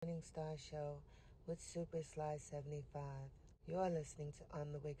Rising Star Show with Super Sly 75. You're listening to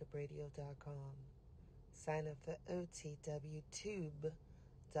OnTheWakeUpRadio.com. Sign up for OTWTube.com,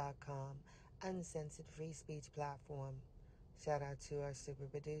 uncensored free speech platform. Shout out to our super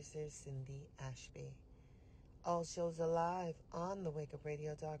producer, Cindy Ashby. All shows are live on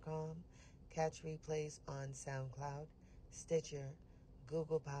TheWakeUpRadio.com. Catch replays on SoundCloud, Stitcher,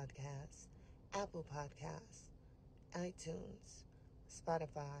 Google Podcasts, Apple Podcasts, iTunes,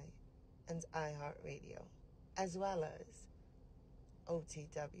 Spotify, and iHeartRadio, as well as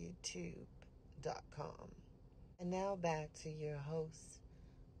OTWTube.com. And now back to your host,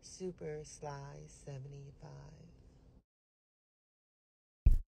 Super Sly 75.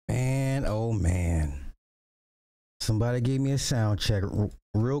 Man, oh man. Somebody give me a sound check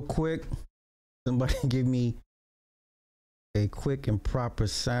real quick. Somebody give me a quick and proper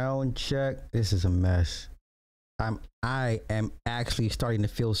sound check. This is a mess. I am actually starting to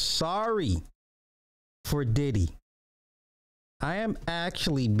feel sorry for Diddy. I am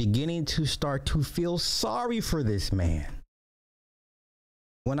actually beginning to start to feel sorry for this man.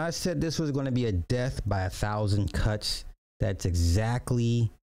 When I said this was going to be a death by 1,000 cuts, that's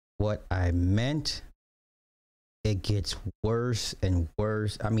exactly what I meant. It gets worse and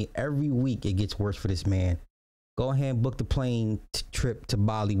worse. I mean, every week it gets worse for this man. Go ahead and book the plane trip to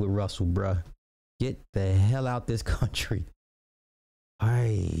Bali with Russell, bruh. Get the hell out this country.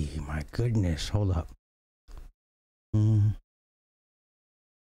 Ay, my goodness. Hold up.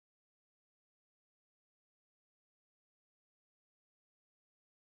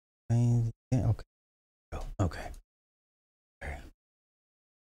 Okay. Okay.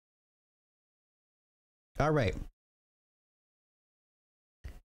 All right.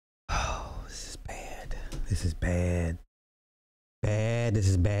 Oh, this is bad. This is bad. This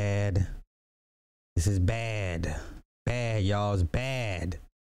is bad. This is bad. Bad, y'all. It's bad.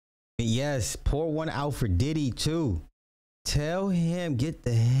 Yes, pour one out for Diddy, too. Tell him, get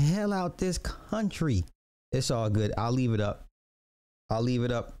the hell out this country. It's all good. I'll leave it up.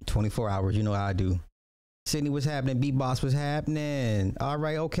 24 hours. You know how I do. Sydney, what's happening? B-Boss, what's happening? All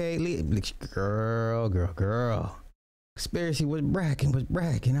right, okay. Girl. Conspiracy was bragging.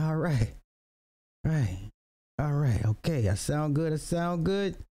 All right. All right. Okay. I sound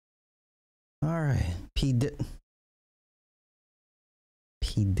good. All right. P.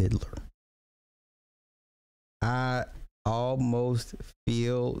 Diddler. I almost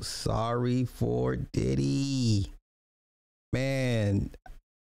feel sorry for Diddy. Man.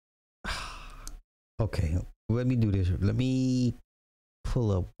 Okay. Let me do this. Let me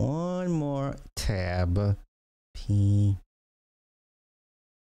pull up one more tab. P.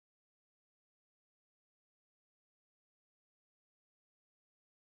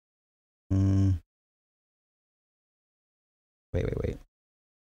 Wait.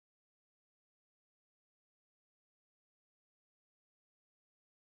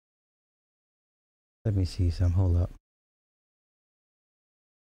 Let me see some. Hold up.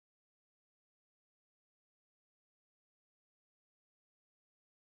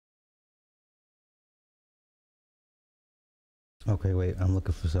 Okay, wait. I'm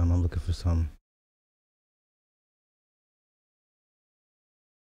looking for some.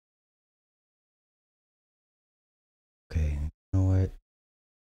 Okay, you know what?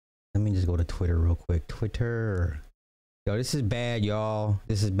 Let me just go to Twitter real quick. Twitter. Yo, this is bad, y'all.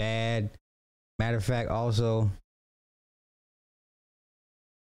 This is bad. Matter of fact, also,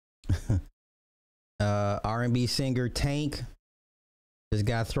 R&B singer Tank just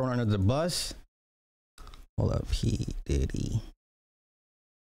got thrown under the bus. Hold up, P. Diddy.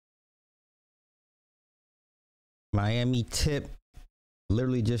 Miami Tip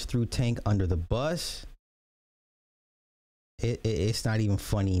literally just threw Tank under the bus. It's not even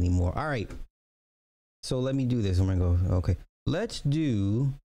funny anymore. All right. So let me do this. I'm gonna go. Okay. Let's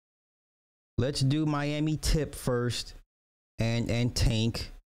do Miami Tip first and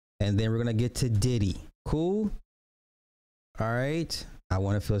Tank, and then we're gonna get to Diddy. Cool? All right. I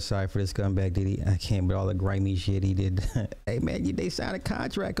want to feel sorry for this scumbag Diddy. I can't, but all the grimy shit he did. Hey man, they signed a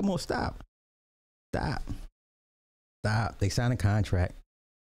contract. Come on, stop. They signed a contract.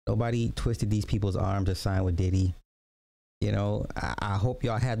 Nobody twisted these people's arms to sign with Diddy. You know, I hope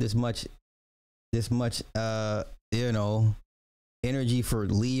y'all have this much, energy for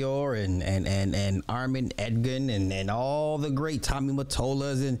Leor and Armin Edgin and all the great Tommy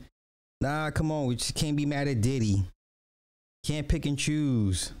Mottolas. And nah, come on, we just can't be mad at Diddy. Can't pick and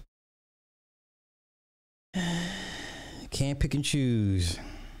choose. Can't pick and choose.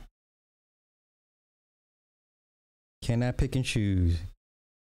 Cannot pick and choose.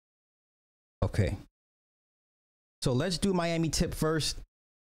 Okay. So let's do Miami Tip first,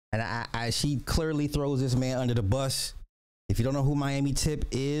 And she clearly throws this man under the bus. If you don't know who Miami Tip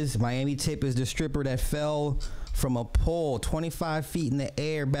is the stripper that fell from a pole 25 feet in the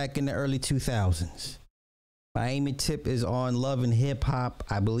air back in the early 2000s. Miami Tip is on Love and Hip Hop.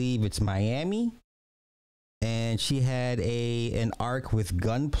 I believe it's Miami. And she had an arc with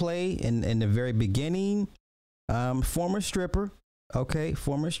gunplay in the very beginning. Former stripper. Okay,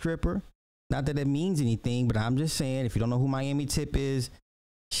 former stripper. Not that it means anything, but I'm just saying, if you don't know who Miami Tip is,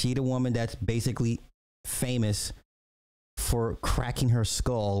 she the woman that's basically famous for cracking her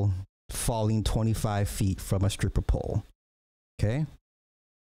skull, falling 25 feet from a stripper pole. Okay.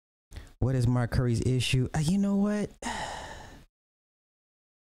 What is Mark Curry's issue? You know what?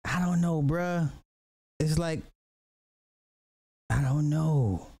 I don't know, bruh. It's like, I don't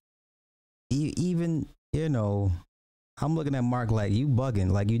know. Even, you know, I'm looking at Mark like, you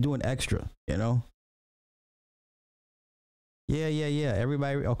bugging, like you doing extra, you know? Yeah.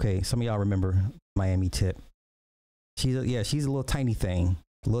 Everybody, okay, some of y'all remember Miami Tip. She's a little tiny thing,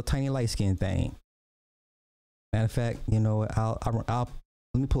 a little tiny light skinned thing. Matter of fact, you know, I'll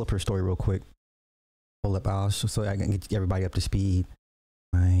let me pull up her story real quick. Pull up, so I can get everybody up to speed.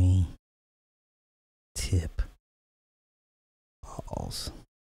 My Tip falls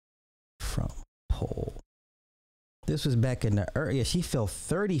from pole. This was back in the early. Yeah, she fell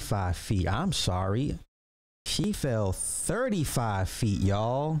 35 feet. I'm sorry. She fell 35 feet,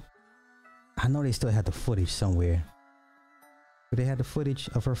 y'all. I know they still had the footage somewhere. But they had the footage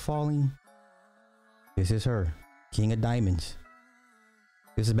of her falling. This is her, King of Diamonds.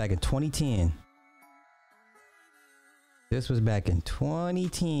 This is back in 2010. This was back in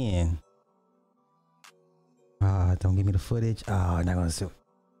 2010. Don't give me the footage. Not gonna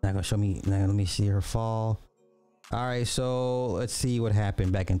show me. Let me see her fall. All right, so let's see what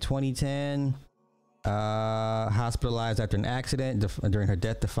happened back in 2010. Hospitalized after an accident during her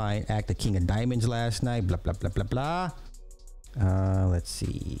death-defying act of King of Diamonds last night. Blah blah blah blah blah. Let's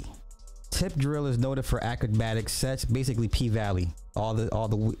see. Tip drill is noted for acrobatic sets, basically P-Valley. All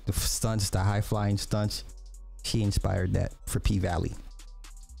the stunts, the high-flying stunts. She inspired that for P-Valley,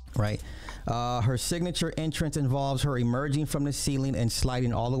 right? Her signature entrance involves her emerging from the ceiling and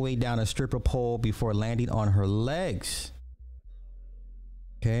sliding all the way down a stripper pole before landing on her legs.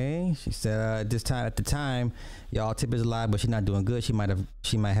 Okay, she said at the time, y'all, Tip is alive, but she's not doing good. She might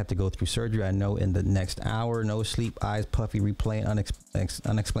have to go through surgery. I know in the next hour. No sleep, eyes puffy, replaying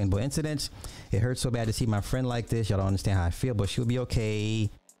unexplainable incidents. It hurts so bad to see my friend like this. Y'all don't understand how I feel, but she'll be okay.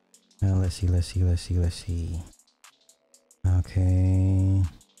 Let's see. Okay.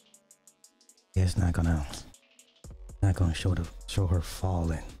 Yeah, it's not gonna show her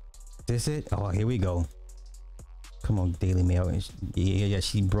falling. Is this it? Oh, here we go. Come on, Daily Mail. Yeah,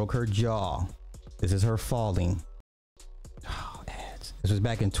 she broke her jaw. This is her falling. Oh, ads. This was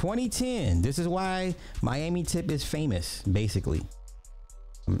back in 2010. This is why Miami Tip is famous, basically.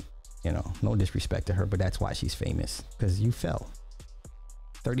 You know, no disrespect to her, but that's why she's famous. Because you fell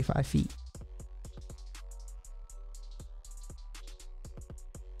 35 feet.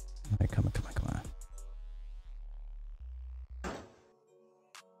 All right, come on.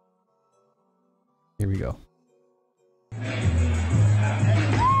 Here we go.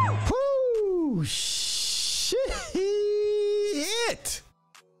 Whoo! Shit!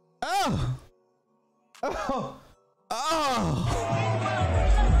 Oh!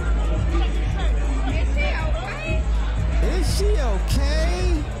 Is she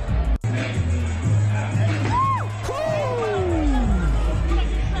okay?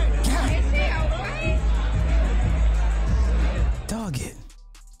 Dog it.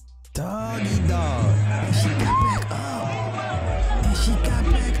 Doggy dog. And she got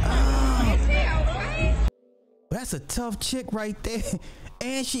back up. That's a tough chick right there.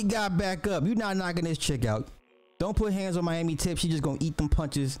 And she got back up. You not knocking this chick out. Don't put hands on Miami Tip. She just gonna eat them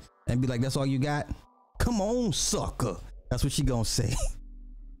punches and be like, that's all you got? Come on, sucker. That's what she gonna say.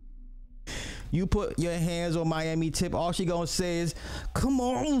 You put your hands on Miami Tip, all she gonna say is, come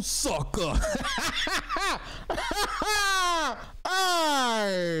on, sucker.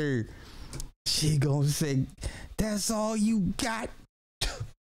 She gonna say, that's all you got,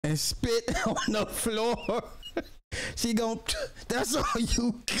 and spit on the floor. She gonna, that's all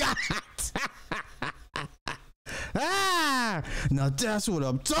you got. Now that's what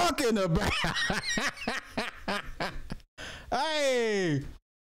I'm talking about. Hey,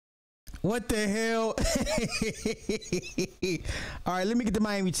 what the hell? All right, let me get the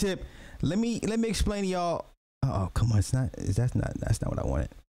Miami Tip. Let me explain to y'all. Oh, come on, that's not what I wanted.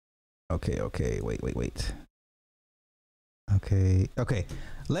 Okay, wait. Okay.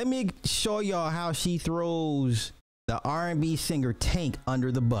 Let me show y'all how she throws the R&B singer Tank under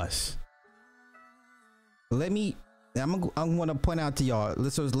the bus. I'm gonna point out to y'all.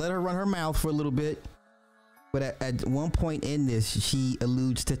 Let's just let her run her mouth for a little bit. But at one point in this, she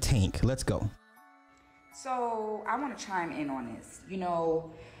alludes to Tank. Let's go. So I want to chime in on this. You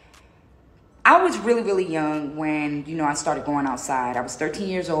know, I was really, really young when, you know, I started going outside. I was 13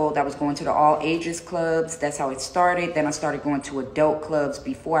 years old. I was going to the all ages clubs. That's how it started. Then I started going to adult clubs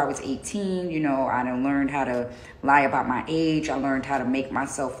before I was 18. You know, I done learned how to lie about my age. I learned how to make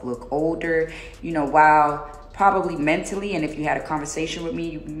myself look older. You know, while probably mentally, and if you had a conversation with me,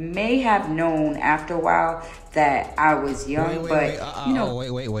 you may have known after a while that I was young. Wait.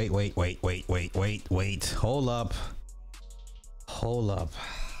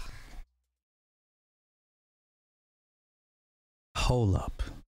 Hold up.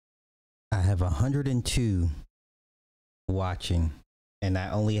 I have 102 watching, and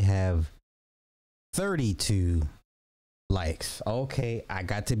I only have 32 likes. Okay, I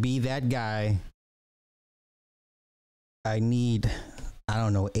got to be that guy. I need, I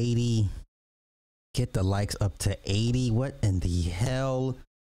don't know, 80. Get the likes up to 80. What in the hell?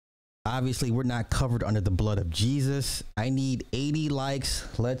 Obviously, we're not covered under the blood of Jesus. I need 80 likes.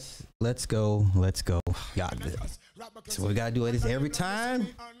 Let's go. Got this. So we gotta do this every time.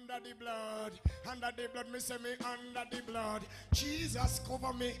 Under the blood, me say me under the blood. Jesus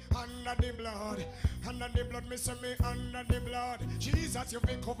cover me under the blood. Under the blood, me say me under the blood. Jesus, you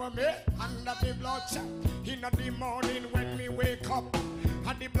will cover me under the blood. In the morning when me wake up,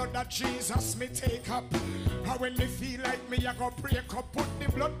 and the blood that Jesus me take up. And when me feel like me, I go break up. Put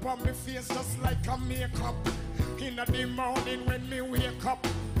the blood on me face just like a makeup. In the morning when me wake up,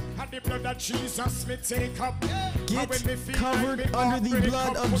 and the blood that Jesus me take up. Get covered under the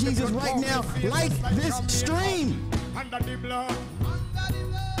blood of Jesus right now. Like this stream. Under the blood.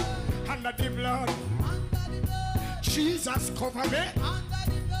 Under the blood. Jesus cover me.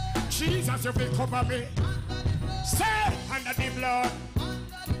 Jesus, you will cover me. Say under the blood.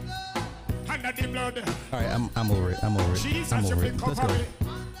 Under the blood. All right, I'm over it. Jesus,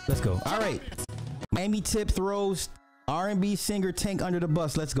 Let's go. All right. Miami Tip throws R&B singer Tank under the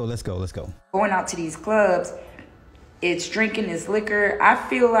bus. Let's go. Going out to these clubs, it's drinking, it's liquor. I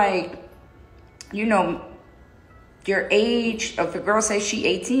feel like, you know, your age, if a girl says she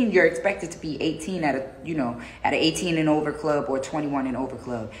 18, you're expected to be 18 at an 18 and over club or 21 and over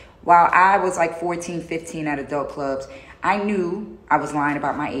club. While I was like 14, 15 at adult clubs, I knew I was lying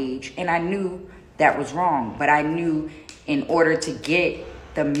about my age, and I knew that was wrong. But I knew in order to get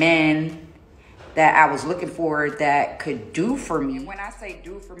the men that I was looking for that could do for me. When I say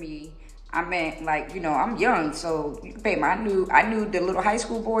do for me, I meant like, you know, I'm young, so you can pay my, I knew the little high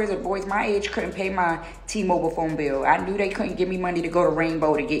school boys or boys my age couldn't pay my T-Mobile phone bill. I knew they couldn't give me money to go to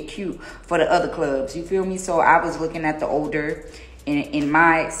Rainbow to get cute for the other clubs. You feel me? So I was looking at the older, in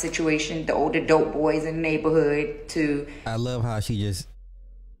my situation, the older dope boys in the neighborhood to. I love how she just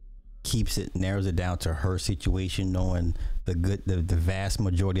narrows it down to her situation, knowing the vast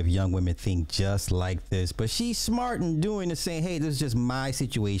majority of young women think just like this, but she's smart in doing the saying, hey, this is just my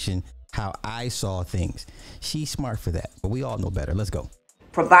situation, how I saw things. She's smart for that, but we all know better. Let's go.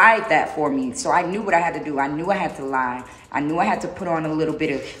 Provide that for me. So I knew what I had to do. I knew I had to lie. I knew I had to put on a little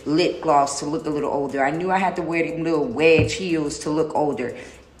bit of lip gloss to look a little older. I knew I had to wear the little wedge heels to look older.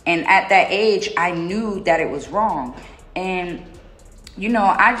 And at that age, I knew that it was wrong. And, you know,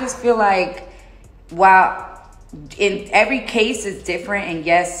 I just feel like while in every case is different, and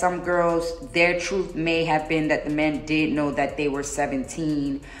yes, some girls, their truth may have been that the men did know that they were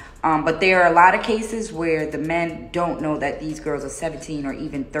 17. But there are a lot of cases where the men don't know that these girls are 17 or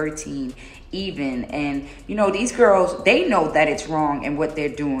even 13 even. And, you know, these girls, they know that it's wrong and what they're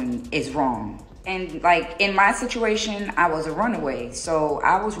doing is wrong. And like in my situation, I was a runaway. So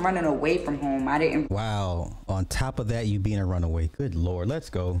I was running away from home. I didn't. Wow. On top of that, you being a runaway. Good Lord. Let's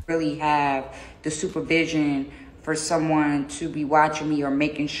go. Really have the supervision for someone to be watching me or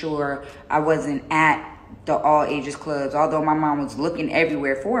making sure I wasn't at the all ages clubs. Although my mom was looking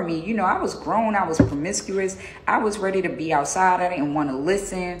everywhere for me, you know, I was grown, I was promiscuous, I was ready to be outside, I didn't want to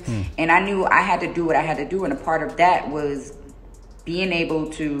listen. And I knew I had to do what I had to do. And a part of that was being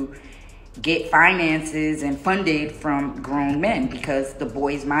able to get finances and funded from grown men because the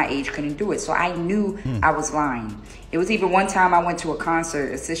boys my age couldn't do it. So I knew I was lying. It was even one time I went to a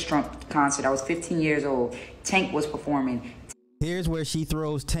concert, a Sis Trump concert. I was 15 years old. Tank was performing. Here's where she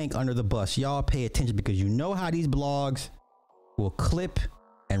throws Tank under the bus. Y'all pay attention because you know how these blogs will clip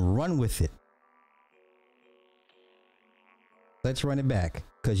and run with it. Let's run it back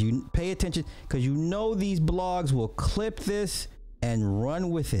because you pay attention because you know these blogs will clip this and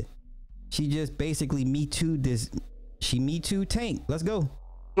run with it. She just basically Me Too this She Me Too Tank. Let's go.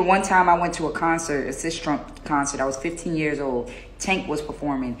 One time I went to a concert, a Sis Trump concert. I was 15 years old. Tank was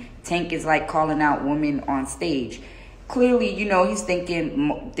performing. Tank is like calling out women on stage. Clearly, you know, he's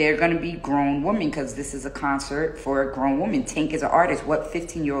thinking they're going to be grown women because this is a concert for a grown woman. Tank is an artist. What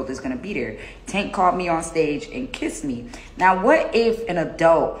 15-year-old is going to be there? Tank called me on stage and kissed me. Now, what if an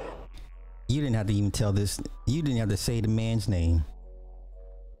adult... You didn't have to even tell this. You didn't have to say the man's name.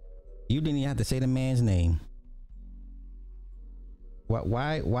 You didn't even have to say the man's name.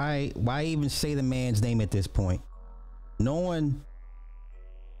 Why even say the man's name at this point? Knowing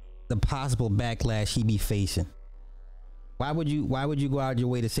the possible backlash he be facing. Why would you go out your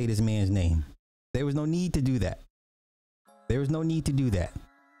way to say this man's name? There was no need to do that. There was no need to do that.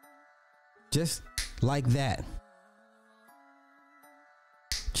 Just like that.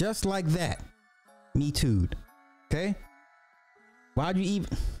 Just like that. Me too'd. Okay? Why'd you even...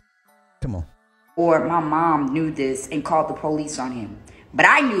 Come on. Or my mom knew this and called the police on him. But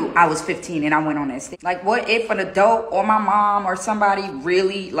I knew I was 15 and I went on that stage. Like, what if an adult or my mom or somebody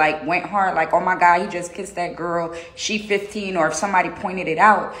really, like, went hard? Like, oh, my God, he just kissed that girl. She 15. Or if somebody pointed it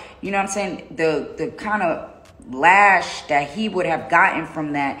out. You know what I'm saying? The kind of lash that he would have gotten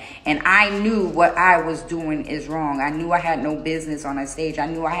from that. And I knew what I was doing is wrong. I knew I had no business on that stage. I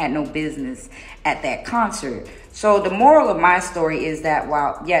knew I had no business at that concert. So the moral of my story is that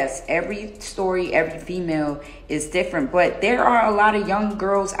while, yes, every story, every female is different, but there are a lot of young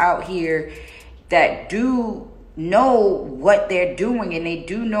girls out here that do know what they're doing, and they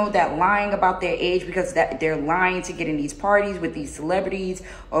do know that lying about their age, because that they're lying to get in these parties with these celebrities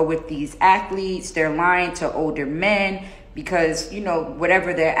or with these athletes. They're lying to older men because, you know,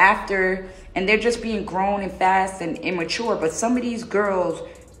 whatever they're after, and they're just being grown and fast and immature. But some of these girls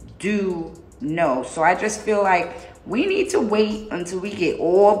do know. So I just feel like we need to wait until we get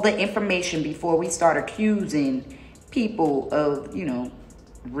all the information before we start accusing people of, you know,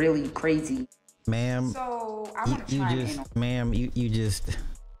 really crazy. Ma'am, so I want to try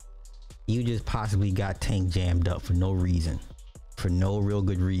you just possibly got Tank jammed up for no reason, for no real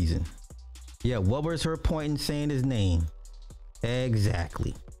good reason. Yeah, what was her point in saying his name?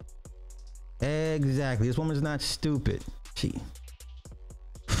 Exactly. This woman's not stupid.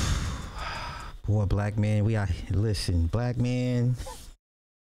 Boy, black man, we out here. Listen, black man,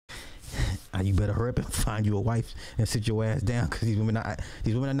 you better hurry up and find you a wife and sit your ass down, because these women are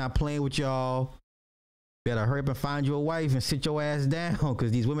not playing with y'all. Better hurry up and find you a wife and sit your ass down,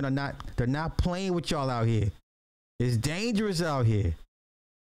 because these women they're not playing with y'all out here. It's dangerous out here.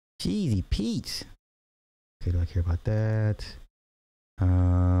 Jeezy Pete's. Okay, do I care about that?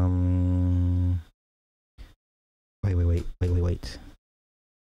 Wait.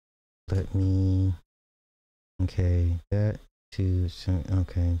 Let me. Okay, that to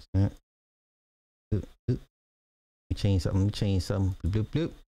okay. That. Let me change something. Bloop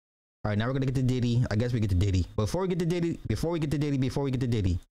bloop. All right, now we're gonna get to Diddy. I guess we get to Diddy. Before we get to Diddy.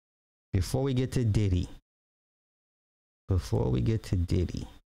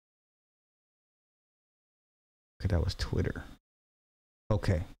 Okay, that was Twitter.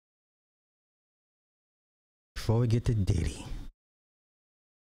 Okay. Before we get to Diddy.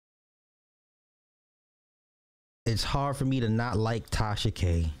 It's hard for me to not like Tasha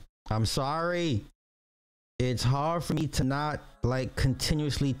K. I'm sorry. It's hard for me to not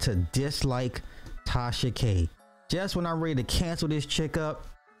continuously to dislike Tasha K. Just when I'm ready to cancel this chick up.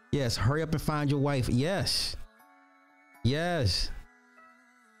 Yes, hurry up and find your wife. Yes. Yeah,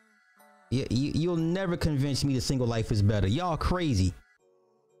 you'll never convince me the single life is better. Y'all crazy.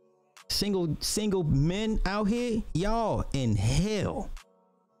 Single men out here, y'all in hell.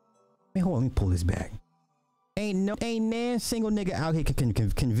 Man, hold on, let me pull this back. Ain't nan single nigga out here can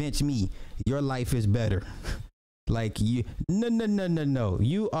convince me your life is better. Like you, no.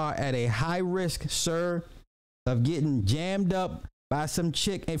 You are at a high risk, sir, of getting jammed up by some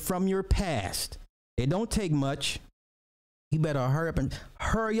chick and from your past. It don't take much. You better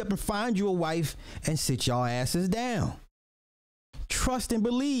hurry up and find you a wife and sit y'all asses down. Trust and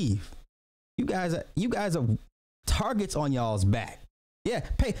believe. You guys are targets on y'all's back. Yeah,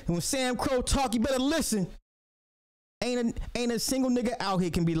 hey, when Sam Crow talk, you better listen. Ain't a single nigga out here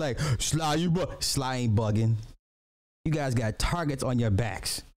can be like, Sly ain't bugging. You guys got targets on your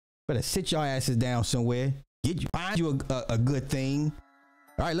backs. Better sit your asses down somewhere. Find you a good thing.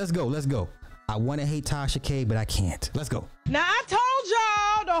 All right, let's go. I want to hate Tasha K, but I can't. Let's go. Now, I told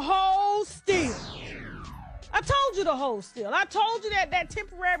y'all the whole steal. I told you the whole steal. I told you that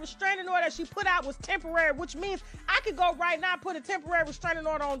temporary restraining order that she put out was temporary, which means I could go right now and put a temporary restraining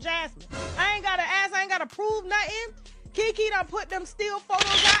order on Jasmine. I ain't got to ask. I ain't got to prove nothing. Kiki done put them still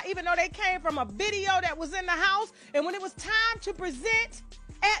photos out, even though they came from a video that was in the house. And when it was time to present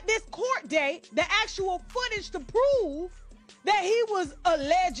at this court date, the actual footage to prove that he was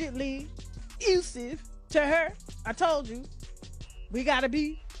allegedly abusive to her, I told you, we gotta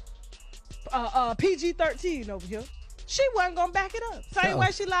be PG-13 over here. She wasn't gonna back it up. Same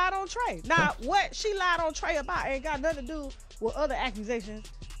way she lied on Trey. Now, what she lied on Trey about ain't got nothing to do with other accusations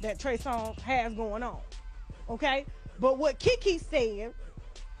that Trey Songz has going on. Okay? But what Kiki said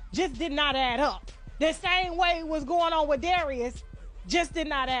just did not add up. The same way it was going on with Darius just did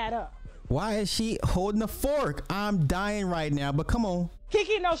not add up. Why is she holding a fork? I'm dying right now, but come on.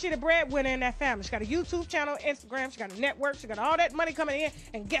 Kiki knows she the breadwinner in that family. She got a YouTube channel, Instagram, she got a network, she got all that money coming in,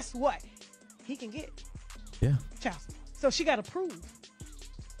 and guess what? He can get child support. So she got to prove.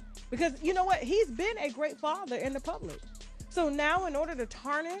 Because you know what? He's been a great father in the public. So now in order to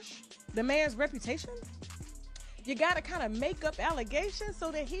tarnish the man's reputation, you got to kind of make up allegations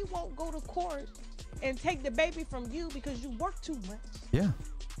so that he won't go to court and take the baby from you because you work too much. Yeah.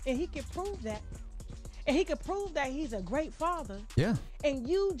 And he can prove that. And he can prove that he's a great father. Yeah. And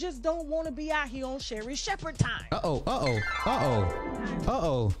you just don't want to be out here on Sherry Shepherd time.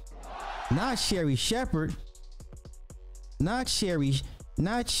 Not Sherry Shepherd. Not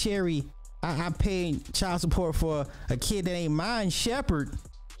Sherry. I'm paying child support for a kid that ain't mine, Shepherd.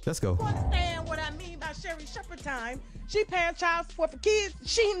 Let's go. You understand what I mean by Sherry Shepherd time? She paying child support for kids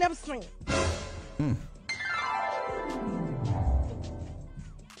she ain't never seen.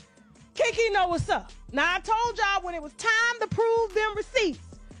 Kiki know what's up. Now I told y'all when it was time to prove them receipts,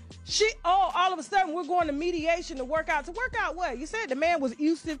 all of a sudden we're going to mediation to work out. To work out what? You said the man was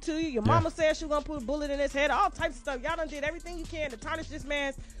abusive to you. Your mama said she was gonna put a bullet in his head. All types of stuff. Y'all done did everything you can to tarnish this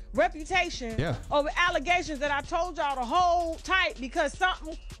man's reputation over allegations that I told y'all to hold tight because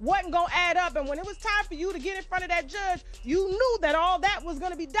something wasn't gonna add up. And when it was time for you to get in front of that judge, you knew that all that was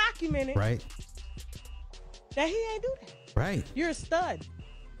gonna be documented. Right. That he ain't do that. Right. You're a stud,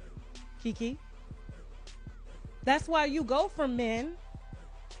 Kiki. That's why you go for men,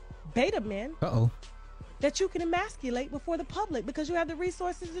 beta men, that you can emasculate before the public because you have the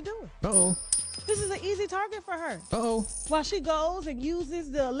resources to do it. This is an easy target for her. While she goes and uses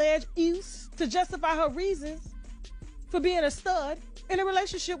the alleged use to justify her reasons for being a stud in a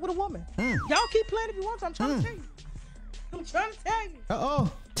relationship with a woman. Y'all keep playing if you want to. I'm trying to tell you. I'm trying to tell you.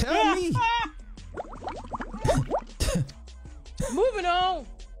 Tell me. Moving on.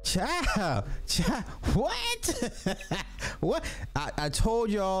 Child, what? What? I told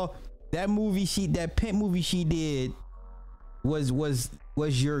y'all that pimp movie she did was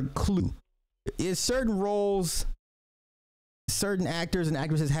your clue. Is certain roles, certain actors and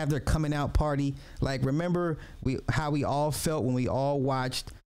actresses have their coming out party. Like remember how we all felt when we all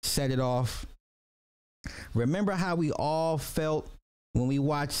watched Set It Off. Remember how we all felt when we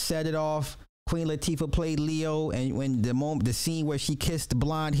watched Set It Off. Queen Latifah played Leo, and when the scene where she kissed the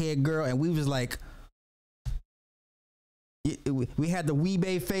blonde haired girl, and we was like, we had the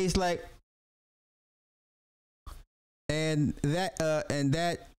weebay face, like, and that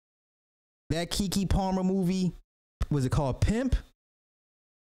Keke Palmer movie, was it called Pimp?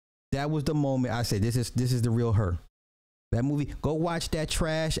 That was the moment I said, this is the real her. That movie, go watch that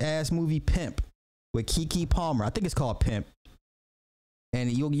trash ass movie Pimp with Keke Palmer. I think it's called Pimp. And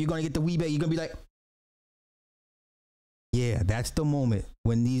you're going to get the weebay. You're going to be like, yeah, that's the moment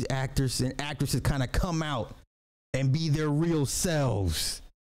when these actors and actresses kind of come out and be their real selves.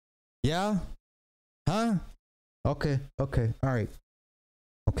 Yeah? Huh? Okay. All right.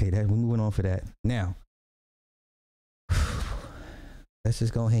 Okay, we're moving on for that. Now, let's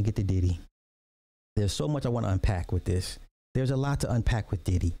just go ahead and get to Diddy. There's so much I want to unpack with this. There's a lot to unpack with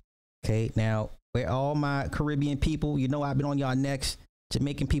Diddy. Okay, now, where all my Caribbean people, you know I've been on y'all necks.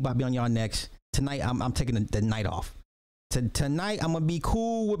 Jamaican people, I'll be on y'all next. Tonight, I'm taking the night off. Tonight, I'm going to be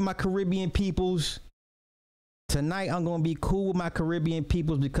cool with my Caribbean peoples. Tonight, I'm going to be cool with my Caribbean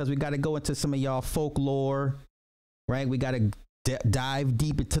peoples because we got to go into some of y'all folklore, right? We got to dive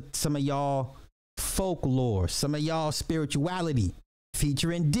deep into some of y'all folklore, some of y'all spirituality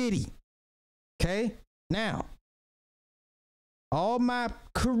featuring Diddy. Okay? Now, all my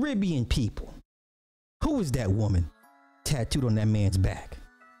Caribbean people, who is that woman tattooed on that man's back?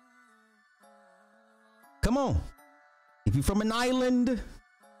 Come on. If you're from an island,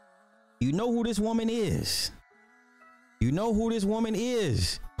 you know who this woman is. You know who this woman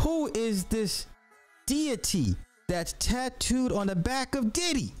is. Who is this deity that's tattooed on the back of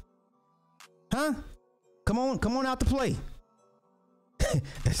Diddy? Huh? Come on out to play.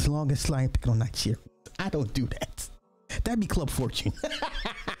 As long as Sly ain't picking on Nigeria, I don't do that. That'd be Club Fortune.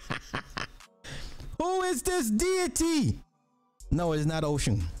 Who is this deity? No, it is not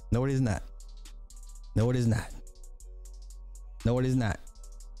Ocean. No, it is not. No, it is not. No, it is not.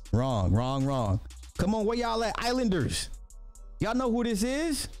 Wrong, wrong, wrong. Come on, where y'all at, Islanders? Y'all know who this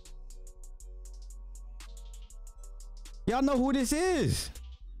is? Y'all know who this is?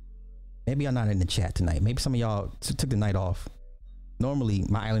 Maybe y'all not in the chat tonight. Maybe some of y'all took the night off. Normally,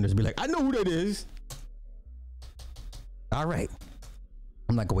 my Islanders be like, I know who that is. All right.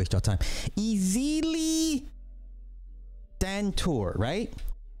 I'm not gonna waste y'all time. Ezeli Dantor, right?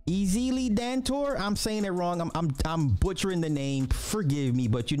 Ezeli Dantor. I'm saying it wrong. I'm butchering the name. Forgive me,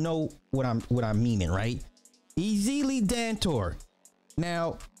 but you know what I'm meaning, right? Ezeli Dantor.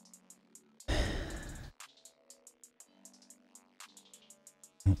 Now,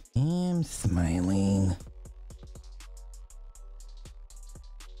 I am smiling.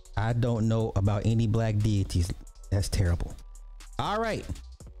 I don't know about any black deities. That's terrible. All right,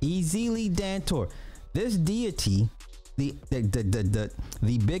 Ezeli Dantor. This deity, the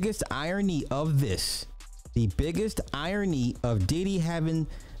biggest irony of this, the biggest irony of Diddy having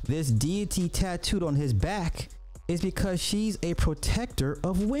this deity tattooed on his back is because she's a protector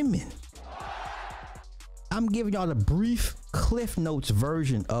of women. I'm giving y'all the brief Cliff Notes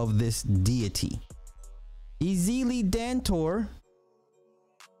version of this deity. Ezeli Dantor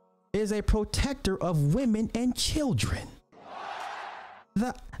is a protector of women and children.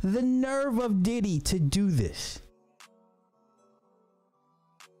 The nerve of Diddy to do this.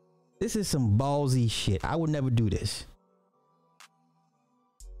 This is some ballsy shit. I would never do this.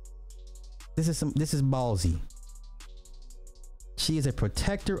 This is ballsy. She is a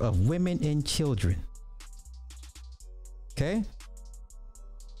protector of women and children. Okay?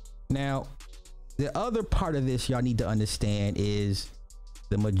 Now, the other part of this y'all need to understand is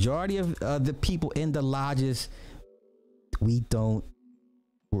the majority of the people in the lodges,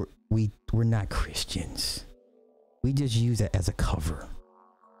 we're not Christians. We just use it as a cover.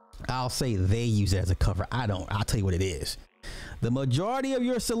 I'll say they use it as a cover. I don't. I'll tell you what it is. The majority of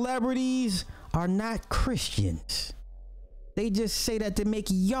your celebrities are not Christians. They just say that to make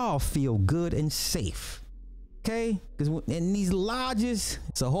y'all feel good and safe. Okay? Because in these lodges,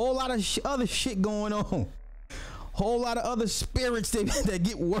 it's a whole lot of other shit going on. Whole lot of other spirits that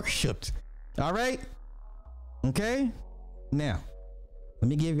get worshipped. All right? Okay? Now, let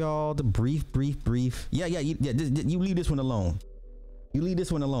me give y'all the brief. Yeah. You leave this one alone. You leave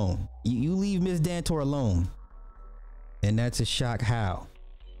this one alone. You leave Miss Dantor alone. And that's a shock. How?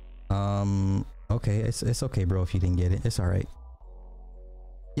 Okay, it's okay, bro. If you didn't get it, it's all right.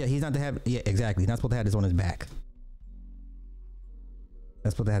 Yeah, he's not to have. Yeah, exactly. He's not supposed to have this on his back.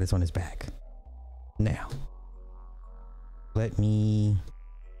 That's supposed to have this on his back. Now, let me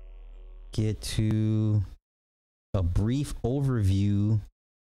get to a brief overview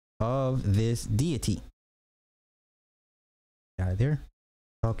of this deity. Out of there.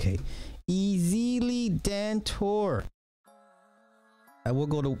 Okay, Ezeli Dantor. We'll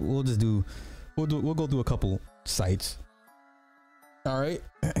go through a couple sites. All right.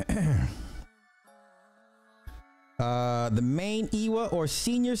 The main Iwa or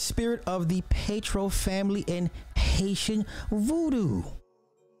senior spirit of the Petro family in Haitian voodoo.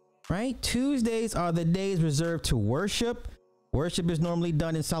 Right? Tuesdays are the days reserved to worship. Worship is normally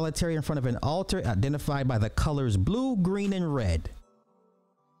done in solitary in front of an altar identified by the colors blue, green, and red.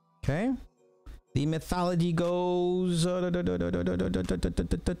 Okay. The mythology goes,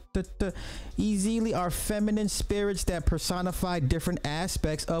 Ezeli are feminine spirits that personify different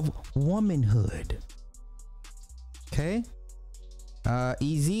aspects of womanhood. Okay.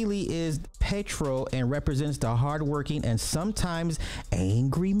 Ezeli is Petro and represents the hardworking and sometimes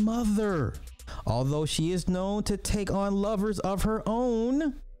angry mother. Although she is known to take on lovers of her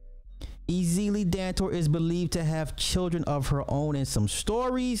own, Ezeli Dantor is believed to have children of her own in some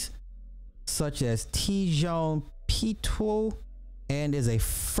stories, such as Tijon Pito, and is a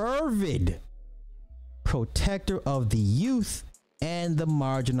fervid protector of the youth and the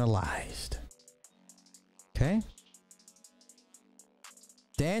marginalized. Okay.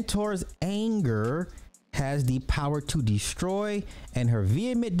 Dantor's anger has the power to destroy, and her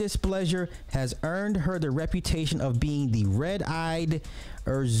vehement displeasure has earned her the reputation of being the red-eyed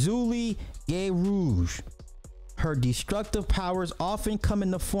Urzuli Gay Rouge. Her destructive powers often come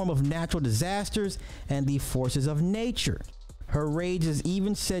in the form of natural disasters and the forces of nature. Her rage is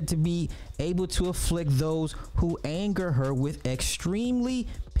even said to be able to afflict those who anger her with extremely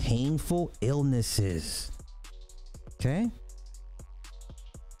painful illnesses. Okay.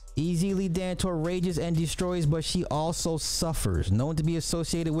 Ezeli Dantor rages and destroys, but she also suffers, known to be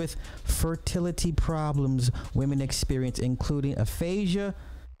associated with fertility problems women experience, including aphasia,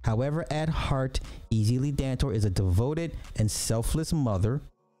 However, at heart, Easily Dantor is a devoted and selfless mother,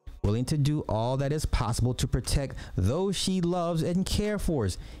 willing to do all that is possible to protect those she loves and care for,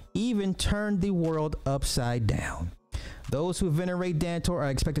 even turn the world upside down. Those who venerate Dantor are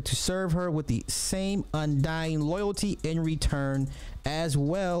expected to serve her with the same undying loyalty in return, as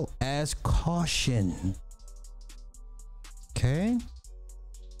well as caution. Okay.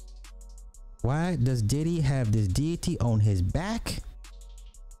 Why does Diddy have this deity on his back?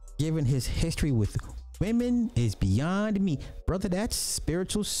 Given his history with women is beyond me. Brother, that's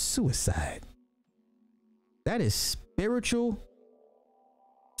spiritual suicide. That is spiritual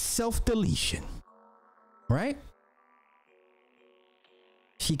self-deletion, right?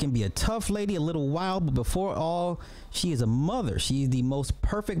 She can be a tough lady, a little wild, but before all, she is a mother. She is the most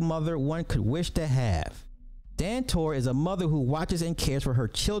perfect mother one could wish to have. Dantor is a mother who watches and cares for her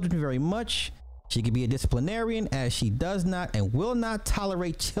children very much. She can be a disciplinarian, as she does not and will not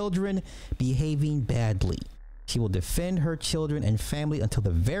tolerate children behaving badly. She will defend her children and family until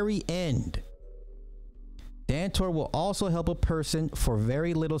the very end. Dantor will also help a person for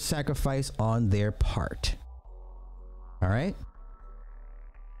very little sacrifice on their part. All right?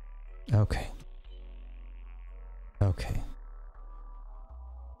 Okay. Okay.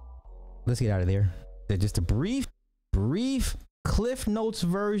 Let's get out of there. Just a brief Cliff Notes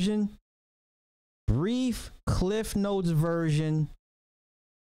version.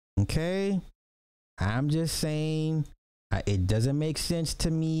 Okay. I'm just saying, it doesn't make sense to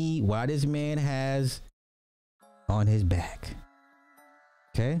me why this man has on his back.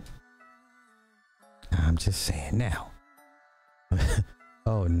 Okay. I'm just saying now.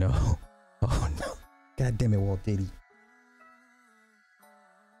 Oh no. Oh no. God damn it, Walt Diddy.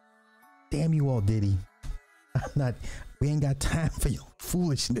 Damn you, Walt Diddy. We ain't got time for your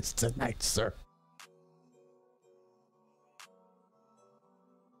foolishness tonight, sir.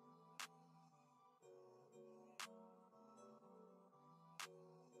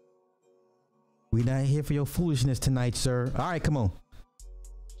 We not here for your foolishness tonight, sir. All right, come on.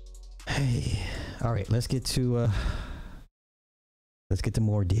 Hey, all right, let's get to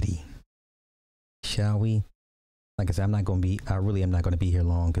more Diddy, shall we? Like I said, I really am not going to be here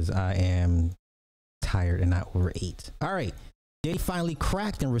long because I am tired and not over 8. All right. Diddy finally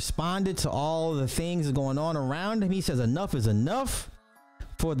cracked and responded to all the things going on around him. He says enough is enough.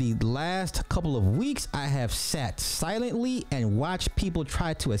 For the last couple of weeks, I have sat silently and watched people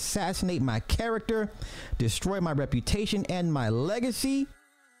try to assassinate my character, destroy my reputation and my legacy.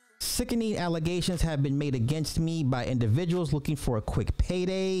 Sickening allegations have been made against me by individuals looking for a quick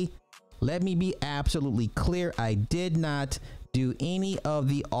payday. Let me be absolutely clear. I did not do any of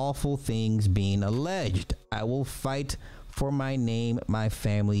the awful things being alleged. I will fight for my name, my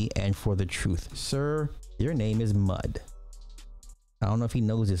family, and for the truth. Sir, your name is Mud. I don't know if he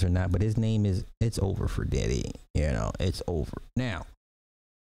knows this or not, but his name is, it's over for Diddy. You know, it's over. Now,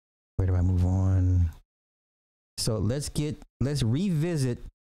 where do I move on? So let's revisit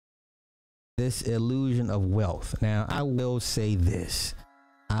this illusion of wealth. Now, I will say this.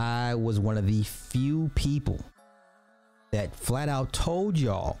 I was one of the few people that flat out told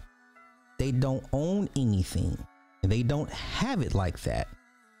y'all they don't own anything and they don't have it like that.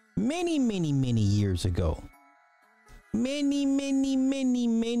 Many years ago.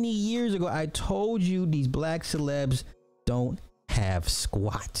 Many years ago, I told you these black celebs don't have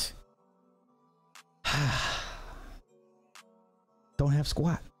squat. Don't have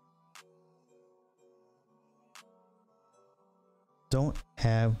squat. Don't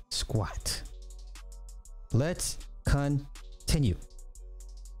have squat. Let's continue.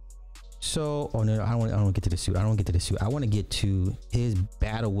 So, oh no, I don't want to get to the suit. I don't get to the suit. I want to get to his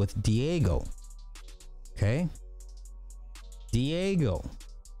battle with Diageo. Okay. Diageo.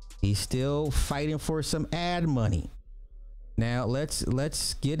 He's still fighting for some ad money. Now let's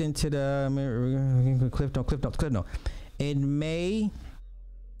get into the Cliff Note. In May,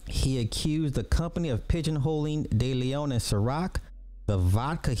 he accused the company of pigeonholing De Leon and Ciroc, the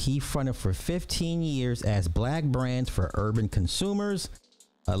vodka he fronted for 15 years as black brands for urban consumers,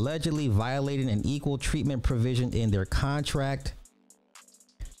 allegedly violating an equal treatment provision in their contract.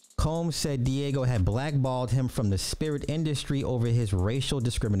 Combs said Diageo had blackballed him from the spirit industry over his racial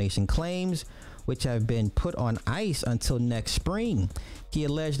discrimination claims, which have been put on ice until next spring. He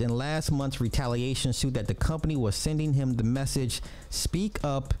alleged in last month's retaliation suit that the company was sending him the message, "Speak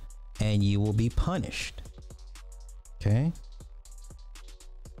up and you will be punished." Okay.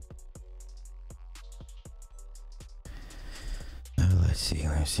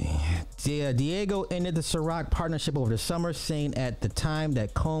 let's see. Diego ended the Ciroc partnership over the summer, saying at the time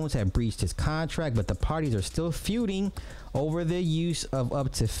that Combs had breached his contract, but the parties are still feuding over the use of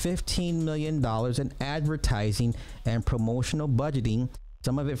up to $15 million in advertising and promotional budgeting,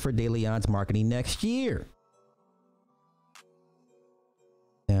 some of it for De Leon's marketing next year.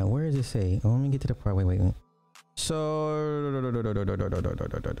 Now, where does it say? Oh, let me get to the part. Wait. So,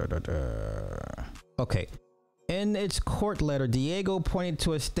 okay. In its court letter, Diego pointed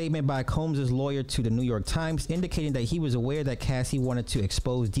to a statement by Combs' lawyer to the New York Times, indicating that he was aware that Cassie wanted to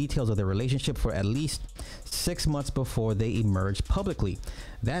expose details of their relationship for at least 6 months before they emerged publicly.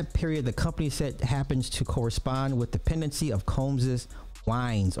 That period, the company said, happens to correspond with the pendency of Combs'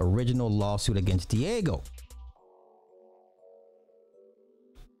 Wine's original lawsuit against Diego.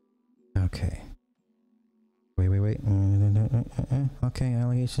 Okay. Wait. Okay,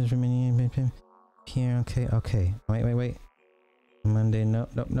 allegations remaining here. Okay. Wait. Monday. Nope.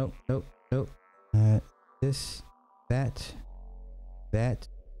 This, that,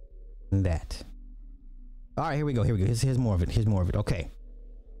 and that. All right, here we go. Here's more of it. Okay.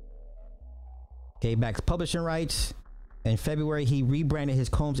 Backs publishing rights. In February, he rebranded his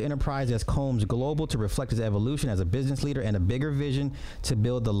Combs enterprise as Combs Global to reflect his evolution as a business leader and a bigger vision to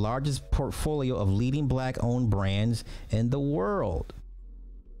build the largest portfolio of leading black-owned brands in the world.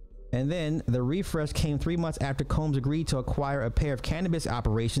 And then the refresh came 3 months after Combs agreed to acquire a pair of cannabis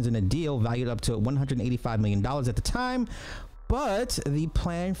operations in a deal valued up to $185 million at the time, but the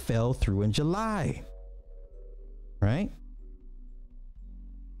plan fell through in July. Right?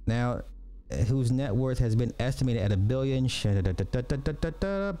 Now, whose net worth has been estimated at $1 billion.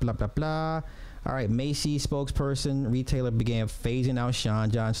 Blah, blah, blah. All right, Macy's spokesperson, retailer began phasing out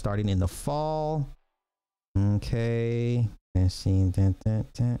Sean John starting in the fall. Okay. Let's see.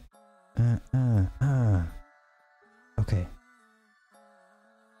 Okay.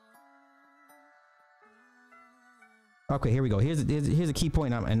 Okay, here we go. Here's a key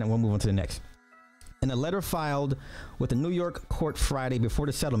point, and then we'll move on to the next. In a letter filed with the New York court Friday before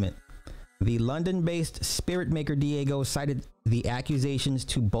the settlement, the London-based spirit maker Diageo cited the accusations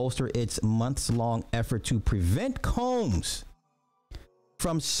to bolster its months-long effort to prevent Combs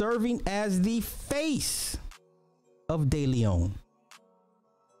from serving as the face of De Leon.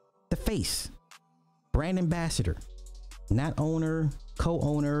 The face. Brand ambassador. Not owner,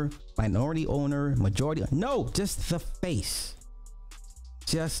 co-owner, minority owner, majority. No, just the face.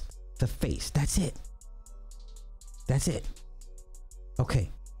 Just the face. That's it.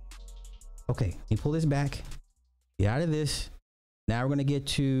 Okay, let me pull this back. Get out of this. Now we're going to get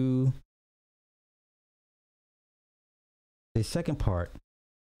to the second part.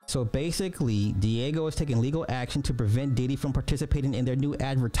 So basically, Diageo is taking legal action to prevent Diddy from participating in their new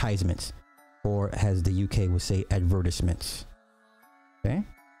advertisements, or as the UK would say, advertisements. Okay.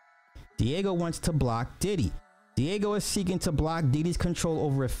 Diageo wants to block Diddy. Diageo is seeking to block Diddy's control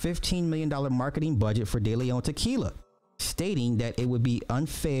over a $15 million marketing budget for De Leon tequila, stating that it would be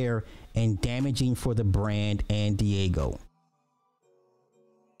unfair and damaging for the brand and Diageo.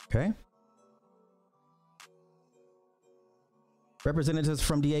 Okay. Representatives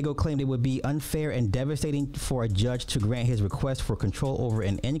from Diageo claimed it would be unfair and devastating for a judge to grant his request for control over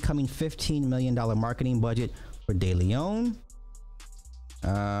an incoming $15 million marketing budget for De Leon.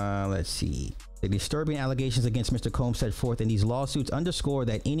 Let's see. The disturbing allegations against Mr. Combs set forth in these lawsuits underscore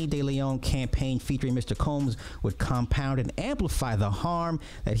that any De Leon campaign featuring Mr. Combs would compound and amplify the harm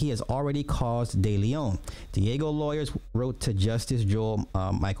that he has already caused De Leon. Diageo lawyers wrote to Justice Joel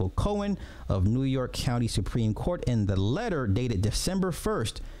Michael Cohen of New York County Supreme Court in the letter dated December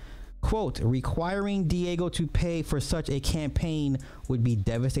 1st. Quote, requiring Diageo to pay for such a campaign would be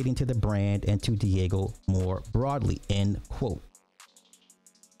devastating to the brand and to Diageo more broadly, end quote.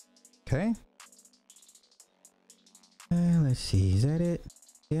 Okay. Let's see. Is that it?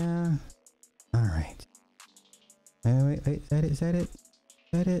 Yeah. All right. Wait. Is that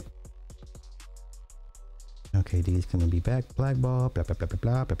it? Okay. D's coming to be back. Blackball. Blah blah blah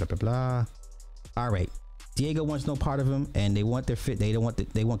blah blah blah blah blah. All right. Diageo wants no part of him, and they want their fit. They want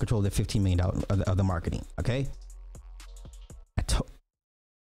control of the $15 million of the marketing. Okay.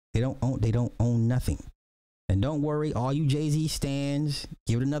 They don't own nothing. And don't worry, all you Jay-Z stands,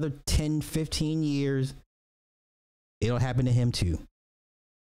 give it another 10, 15 years. It'll happen to him too.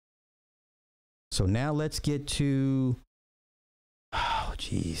 So now let's get to, oh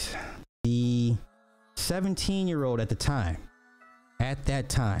geez, the 17-year-old at that time.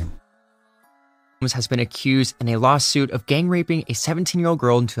 Has been accused in a lawsuit of gang raping a 17-year-old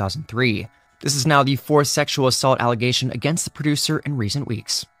girl in 2003. This is now the fourth sexual assault allegation against the producer in recent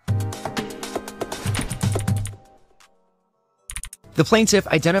weeks. The plaintiff,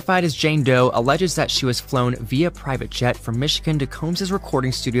 identified as Jane Doe, alleges that she was flown via private jet from Michigan to Combs'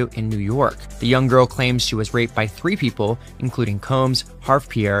 recording studio in New York. The young girl claims she was raped by 3 people, including Combs, Harve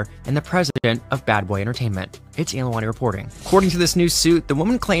Pierre, and the president of Bad Boy Entertainment. It's Ilawani reporting. According to this new suit, the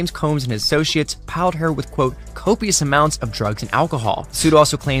woman claims Combs and his associates piled her with, quote, copious amounts of drugs and alcohol. The suit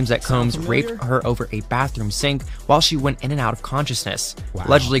also claims that Combs raped her over a bathroom sink while she went in and out of consciousness. Wow.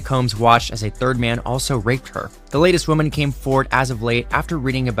 Allegedly, Combs watched as a third man also raped her. The latest woman came forward as of late after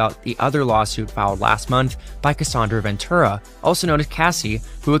reading about the other lawsuit filed last month by Cassandra Ventura, also known as Cassie,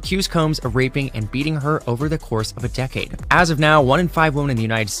 who accused Combs of raping and beating her over the course of a decade. As of now, 1 in 5 women in the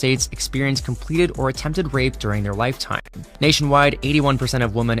United States experience completed or attempted rape during their lifetime. Nationwide, 81%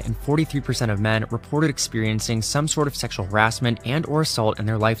 of women and 43% of men reported experiencing some sort of sexual harassment and or assault in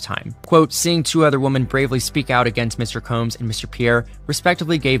their lifetime. Quote, seeing 2 other women bravely speak out against Mr. Combs and Mr. Pierre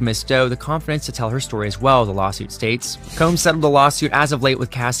respectively gave Ms. Doe the confidence to tell her story as well, the lawsuit states. Combs settled the lawsuit as of late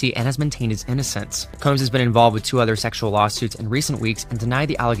with Cassie and has maintained his innocence. Combs has been involved with 2 other sexual lawsuits in recent weeks and denied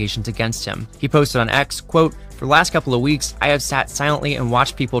the allegations against him. He posted on X, quote, for the last couple of weeks, I have sat silently and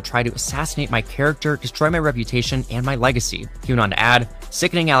watched people try to assassinate my character, destroy my reputation, and my legacy. He went on to add,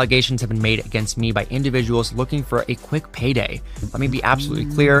 sickening allegations have been made against me by individuals looking for a quick payday. Let me be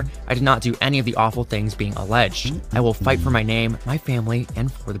absolutely clear, I did not do any of the awful things being alleged. I will fight for my name, my family,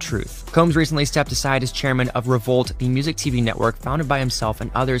 and for the truth. Combs recently stepped aside as chairman of Revolt, the music TV network founded by himself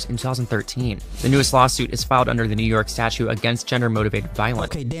and others in 2013. The newest lawsuit is filed under the New York statute against gender-motivated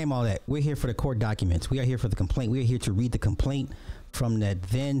violence. Okay, damn all that. We're here for the court documents. We are here for the complaint. We are here to read the complaint from that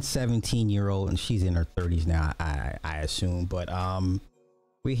then 17-year-old, and she's in her 30s now, I assume. But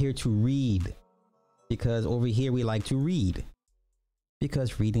we're here to read because over here we like to read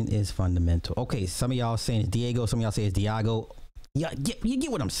because reading is fundamental. Okay, some of y'all saying it's Diego, some of y'all say it's Diageo. Yeah, you get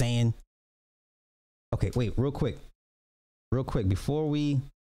what I'm saying. Okay, wait, real quick before we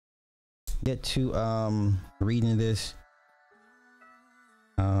get to reading this.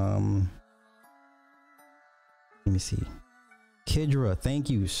 Let me see. Kidra, thank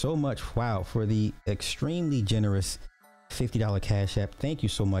you so much. Wow, for the extremely generous $50 Cash App. Thank you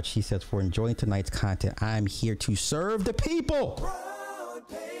so much. She says, for enjoying tonight's content, I'm here to serve the people.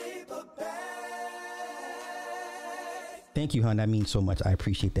 Thank you, hon. That means so much. I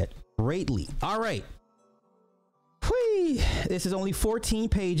appreciate that greatly. All right. Whee. This is only 14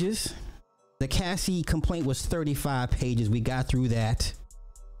 pages. The Cassie complaint was 35 pages. We got through that.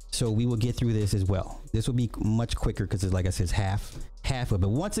 So we will get through this as well. This will be much quicker because it's, like I said, it's half of it.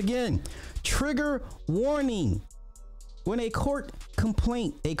 Once again, trigger warning. When a court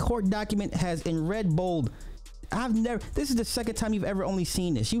complaint, a court document has in red bold, this is the second time you've ever only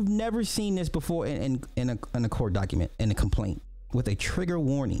seen this. You've never seen this before in a court document, in a complaint with a trigger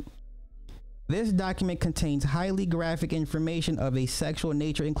warning. This document contains highly graphic information of a sexual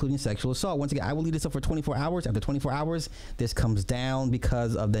nature, including sexual assault. Once again, I will leave this up for 24 hours. After 24 hours, this comes down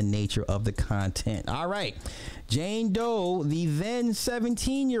because of the nature of the content. All right. Jane Doe, the then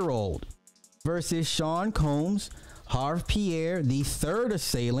 17-year-old, versus Sean Combs, Harve Pierre, the third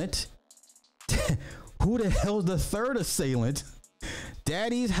assailant. Who the hell's the third assailant?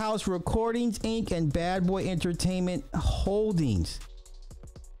 Daddy's House Recordings, Inc. and Bad Boy Entertainment Holdings.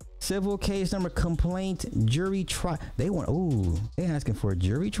 Civil case number, complaint, jury trial. They asking for a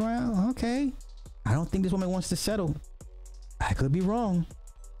jury trial? Okay. I don't think this woman wants to settle. I could be wrong.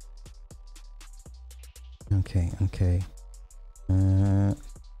 Okay.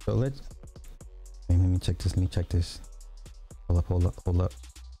 So let me check this. Hold up.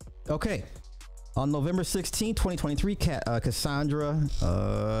 Okay. On November 16, 2023, Cassandra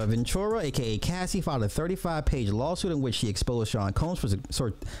Ventura, aka Cassie, filed a 35-page lawsuit in which she exposed Sean Combs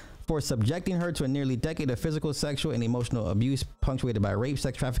for subjecting her to a nearly decade of physical, sexual, and emotional abuse punctuated by rape,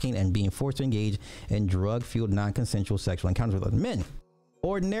 sex trafficking, and being forced to engage in drug-fueled, non-consensual sexual encounters with other men.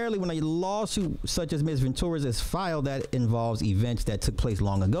 Ordinarily, when a lawsuit such as Ms. Ventura's is filed that involves events that took place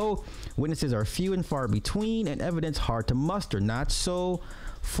long ago, witnesses are few and far between and evidence hard to muster. Not so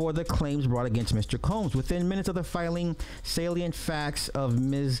for the claims brought against Mr. Combs. Within minutes of the filing, salient facts of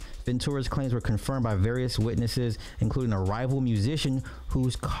Ms. Ventura's claims were confirmed by various witnesses, including a rival musician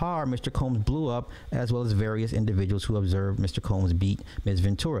whose car Mr. Combs blew up, as well as various individuals who observed Mr. Combs beat Ms.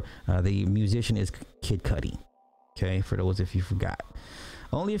 Ventura. The musician is Kid Cudi. Okay, for those if you forgot.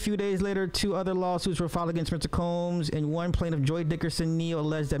 Only a few days later, 2 other lawsuits were filed against Mr. Combs. In one, plaintiff Joy Dickerson Neal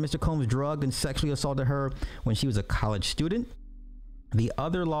alleged that Mr. Combs drugged and sexually assaulted her when she was a college student. The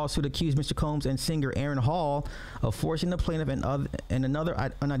other lawsuit accused Mr. Combs and singer Aaron Hall of forcing the plaintiff and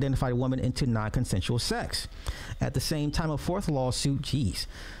another unidentified woman into non-consensual sex. At the same time, a fourth lawsuit,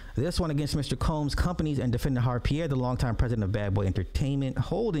 This one against Mr. Combs' companies and defendant Harv Pierre, the longtime president of Bad Boy Entertainment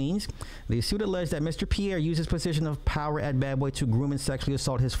Holdings. The suit alleged that Mr. Pierre used his position of power at Bad Boy to groom and sexually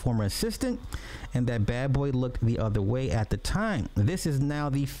assault his former assistant, and that Bad Boy looked the other way at the time. This is now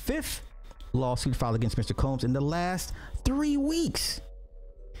the 5th lawsuit filed against Mr. Combs in the last 3 weeks.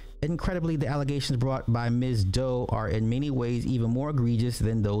 Incredibly, the allegations brought by Ms. Doe are in many ways even more egregious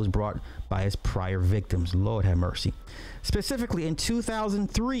than those brought by his prior victims. Lord have mercy. Specifically, in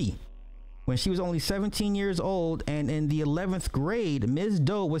 2003, when she was only 17 years old and in the 11th grade, Ms.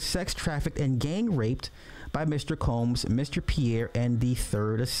 Doe was sex trafficked and gang raped by Mr. Combs, Mr. Pierre, and the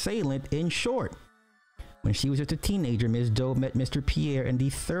third assailant. In short, when she was just a teenager, Ms. Doe met Mr. Pierre and the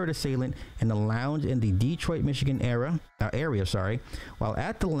third assailant in a lounge in the Detroit, Michigan area. While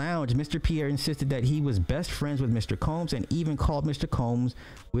at the lounge, Mr. Pierre insisted that he was best friends with Mr. Combs and even called Mr. Combs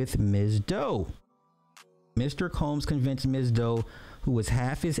with Ms. Doe. Mr. Combs convinced Ms. Doe, who was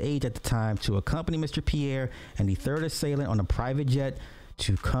half his age at the time, to accompany Mr. Pierre and the third assailant on a private jet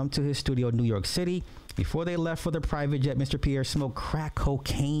to come to his studio in New York City. Before they left for the private jet, Mr. Pierre smoked crack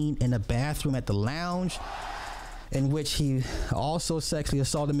cocaine in a bathroom at the lounge, in which he also sexually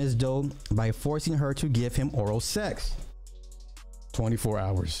assaulted Ms. Doe by forcing her to give him oral sex. 24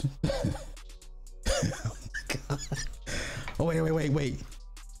 hours. Oh my God. Oh, wait.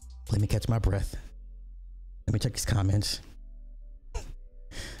 Let me catch my breath. Let me check these comments.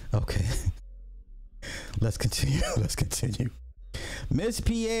 Okay. Let's continue. Mr.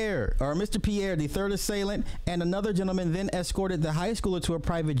 Pierre, the third assailant, and another gentleman then escorted the high schooler to a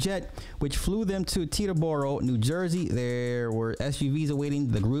private jet, which flew them to Teterboro, New Jersey. There were SUVs awaiting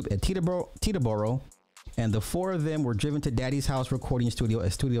the group at Teterboro, and the four of them were driven to Daddy's House recording studio, a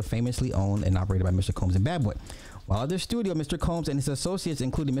studio famously owned and operated by Mr. Combs and Bad Boy. While at the studio, Mr. Combs and his associates,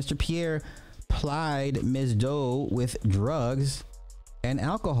 including Mr. Pierre, plied Ms. Doe with drugs and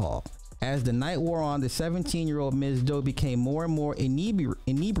alcohol. As the night wore on, the 17-year-old Ms. Doe became more and more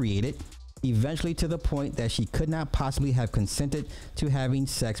inebriated, eventually to the point that she could not possibly have consented to having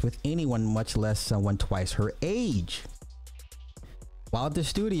sex with anyone, much less someone twice her age. While at the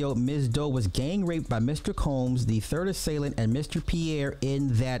studio, Ms. Doe was gang raped by Mr. Combs, the third assailant, and Mr. Pierre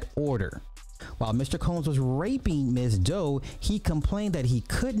in that order. While Mr. Combs was raping Ms. Doe, he complained that he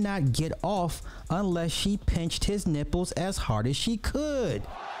could not get off unless she pinched his nipples as hard as she could.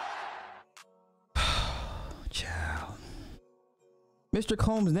 Child. Mr.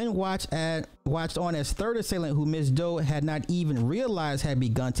 Combs then watched on as third assailant, who Ms. Doe had not even realized had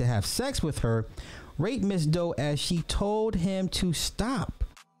begun to have sex with her, raped Ms. Doe as she told him to stop.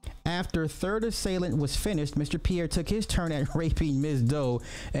 After third assailant was finished, Mr. Pierre took his turn at raping Ms. Doe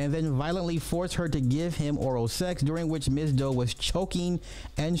and then violently forced her to give him oral sex, during which Ms. Doe was choking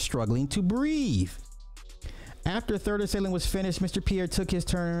and struggling to breathe. After third assailant was finished, Mr. Pierre took his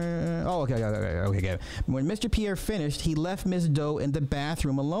turn. Okay. When Mr. Pierre finished, he left Ms. Doe in the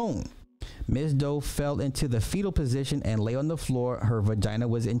bathroom alone. Ms. Doe fell into the fetal position and lay on the floor. Her vagina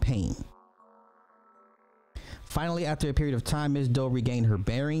was in pain. Finally, after a period of time, Ms. Doe regained her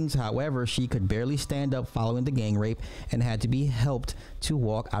bearings. However, she could barely stand up following the gang rape and had to be helped to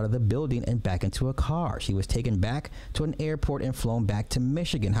walk out of the building and back into a car. She was taken back to an airport and flown back to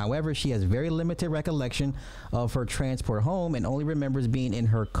Michigan. However, she has very limited recollection of her transport home and only remembers being in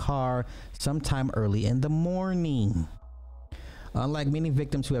her car sometime early in the morning. Unlike many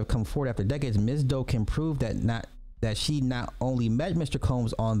victims who have come forward after decades, Ms. Doe can prove that she not only met Mr.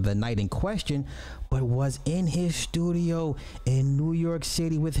 Combs on the night in question, but was in his studio in New York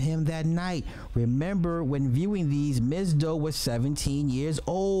City with him that night. Remember, when viewing these, Ms. Doe was 17 years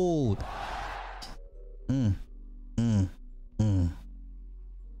old.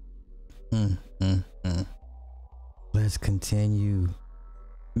 Let's continue.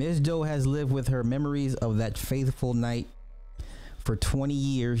 Ms. Doe has lived with her memories of that faithful night for 20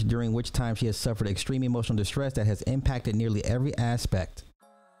 years, during which time she has suffered extreme emotional distress that has impacted nearly every aspect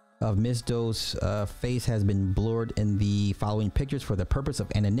of Ms. Doe's face has been blurred in the following pictures for the purpose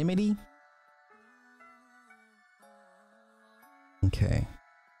of anonymity. Okay,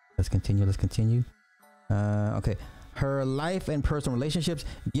 let's continue. Okay. Her life and personal relationships.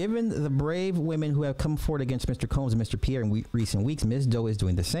 Given the brave women who have come forward against Mr. Combs and Mr. Pierre in recent weeks, Ms. Doe is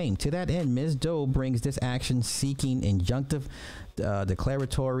doing the same. To that end, Ms. Doe brings this action seeking injunctive,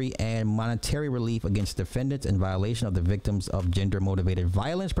 declaratory, and monetary relief against defendants in violation of the Victims of Gender-Motivated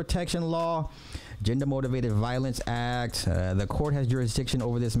Violence Protection Law, Gender Motivated Violence Act. The court has jurisdiction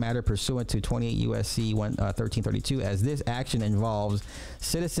over this matter pursuant to 28 U.S.C. 1332, as this action involves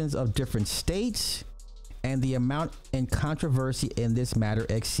citizens of different states, and the amount in controversy in this matter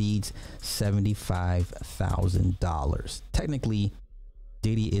exceeds $75,000. Technically,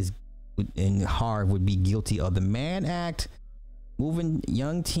 Diddy is and Harv would be guilty of the Mann Act, moving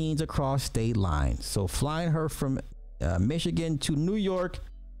young teens across state lines. So flying her from Michigan to New York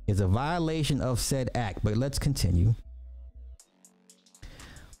is a violation of said act. But let's continue.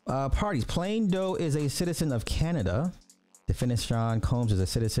 Parties. Plain Doe is a citizen of Canada. Defendant Sean Combs is a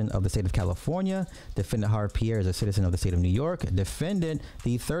citizen of the state of California. Defendant Harv Pierre is a citizen of the state of New York. Defendant,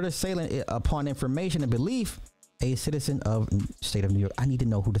 the third assailant, upon information and belief, a citizen of state of New York. I need to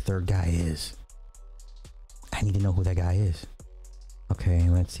know who the third guy is. I need to know who that guy is. Okay,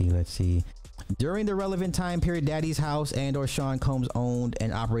 let's see. During the relevant time period, Daddy's House and or Sean Combs owned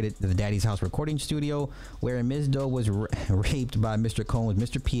and operated the Daddy's House recording studio, wherein Ms. Doe was raped by Mr. Combs,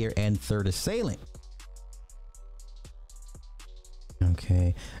 Mr. Pierre, and third assailant.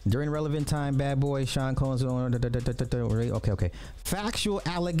 Okay. During relevant time, Bad Boy, Sean Combs. Okay. Factual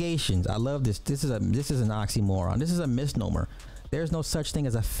allegations. I love this. This is an oxymoron. This is a misnomer. There's no such thing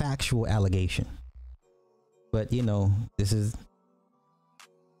as a factual allegation. But you know, this is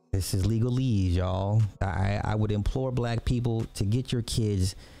legalese, y'all. I would implore black people to get your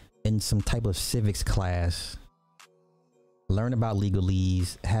kids in some type of civics class. Learn about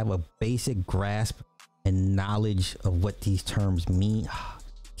legalese. Have a basic grasp and knowledge of what these terms mean.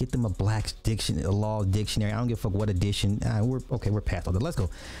 Get them a Black's dictionary, a law dictionary. I don't give a fuck what edition. We're past all that. Let's go.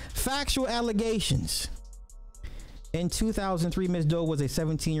 Factual allegations. In 2003, Ms. Doe was a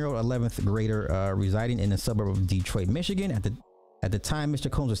 17-year-old 11th grader residing in the suburb of Detroit, Michigan. At the time,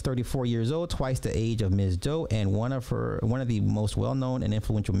 Mr. Combs was 34 years old, twice the age of Ms. Doe, and one of the most well-known and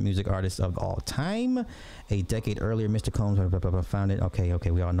influential music artists of all time. A decade earlier, Mr. Combs founded.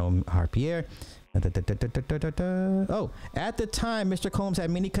 Okay, we all know Harv Pierre. At the time, Mr. Combs had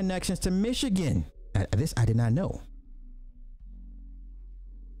many connections to Michigan. This I did not know.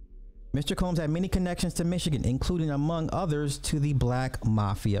 Mr. Combs had many connections to Michigan, including, among others, to the Black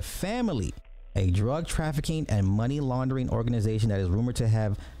Mafia family, a drug trafficking and money laundering organization that is rumored to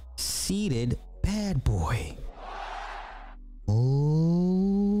have seeded Bad Boy.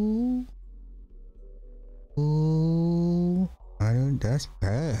 Oh, that's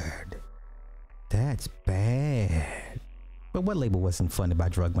bad. That's bad. But what label wasn't funded by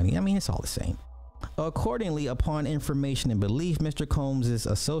drug money? I mean, it's all the same. Accordingly, upon information and belief, Mr. Combs'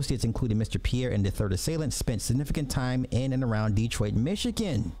 associates, including Mr. Pierre and the third assailant, spent significant time in and around Detroit,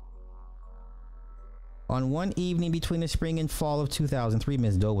 Michigan. On one evening between the spring and fall of 2003,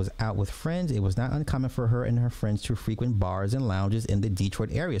 Ms. Doe was out with friends. It was not uncommon for her and her friends to frequent bars and lounges in the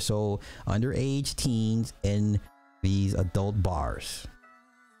Detroit area. So underage teens in these adult bars.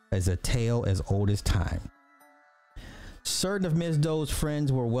 As a tale as old as time. Certain of Ms. Doe's friends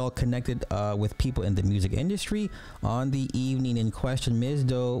were well connected with people in the music industry. On the evening in question, Ms.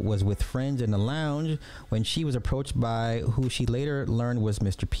 Doe was with friends in the lounge when she was approached by who she later learned was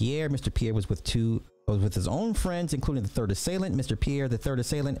Mr. Pierre. Mr. Pierre was with his own friends, including the third assailant. Mr. Pierre, the third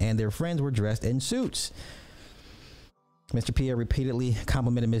assailant, and their friends were dressed in suits. Mr. Pierre repeatedly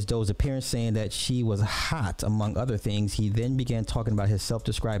complimented Ms. Doe's appearance, saying that she was hot, among other things. He then began talking about his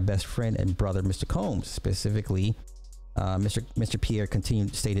self-described best friend and brother, Mr. Combs. Specifically, Mr. Pierre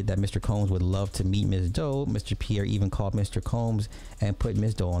stated that Mr. Combs would love to meet Ms. Doe. Mr. Pierre even called Mr. Combs and put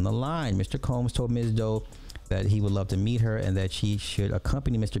Ms. Doe on the line. Mr. Combs told Ms. Doe that he would love to meet her and that she should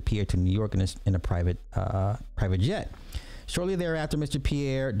accompany Mr. Pierre to New York in a private jet. Shortly thereafter, Mr.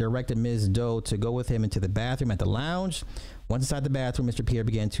 Pierre directed Ms. Doe to go with him into the bathroom at the lounge. Once inside the bathroom, Mr. Pierre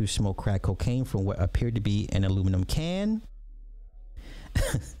began to smoke crack cocaine from what appeared to be an aluminum can.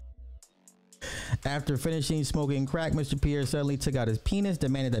 After finishing smoking crack, Mr. Pierre suddenly took out his penis,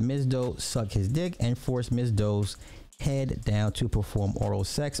 demanded that Ms. Doe suck his dick, and forced Ms. Doe's head down to perform oral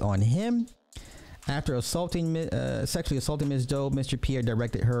sex on him. After sexually assaulting Ms. Doe, Mr. Pierre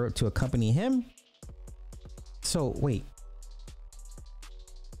directed her to accompany him. So wait.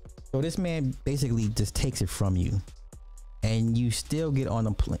 So this man basically just takes it from you and you still get on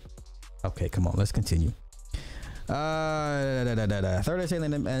a plane. Okay, come on, let's continue. Third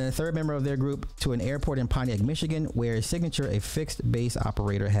assailant and a third member of their group to an airport in Pontiac, Michigan, where Signature, a fixed base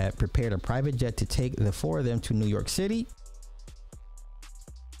operator, had prepared a private jet to take the four of them to New York City.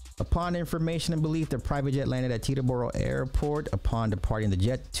 Upon information and belief, the private jet landed at Teterboro Airport. Upon departing the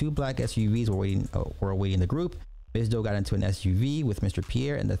jet, two black SUVs were awaiting the group. Ms. Doe got into an SUV with Mr.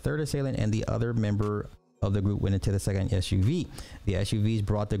 Pierre, and the third assailant and the other member of the group went into the second SUV. The SUVs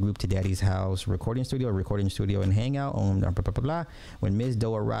brought the group to Daddy's House recording studio and hangout on blah, blah, blah, blah. When Ms.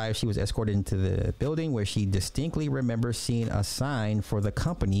 Doe arrived, she was escorted into the building where she distinctly remembers seeing a sign for the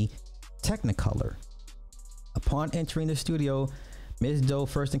company Technicolor. Upon entering the studio, Ms. Doe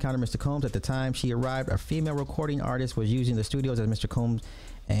first encountered Mr. Combs. At the time she arrived, a female recording artist was using the studios as Mr. Combs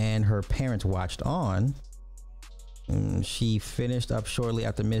and her parents watched on. She finished up shortly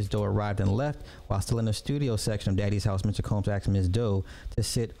after Ms. Doe arrived and left. While still in the studio section of Daddy's house, Mr. Combs asked Ms. Doe to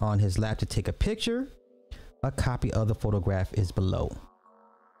sit on his lap to take a picture. A copy of the photograph is below.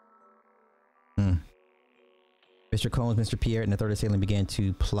 Mr. Combs, Mr. Pierre, and the third assailant began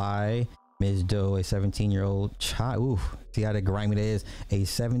to ply Ms. Doe, a 17-year-old child. Oof, see how grimy that is? A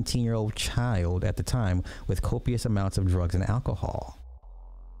 17-year-old child at the time with copious amounts of drugs and alcohol.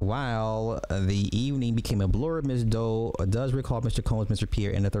 While the evening became a blur, Ms. Doe does recall Mr. Combs, Mr.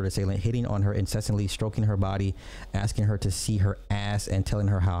 Pierre, and the third assailant hitting on her incessantly, stroking her body, asking her to see her ass, and telling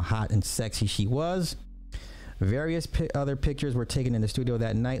her how hot and sexy she was. Various other pictures were taken in the studio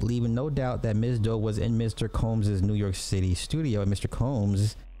that night, leaving no doubt that Ms. Doe was in Mr. Combs' New York City studio, and Mr.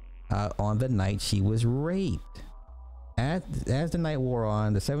 Combs on the night she was raped. As the night wore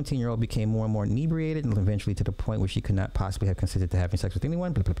on, the 17-year-old became more and more inebriated, and eventually to the point where she could not possibly have consented to having sex with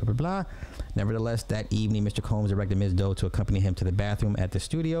anyone. Blah, blah, blah, blah, blah. Nevertheless, that evening, Mr. Combs directed Ms. Doe to accompany him to the bathroom at the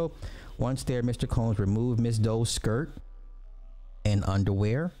studio. Once there, Mr. Combs removed Ms. Doe's skirt and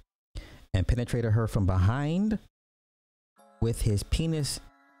underwear and penetrated her from behind with his penis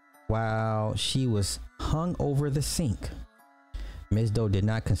while she was hung over the sink. Ms. Doe did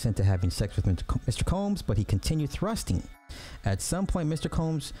not consent to having sex with Mr. Combs, but he continued thrusting. At some point, Mr.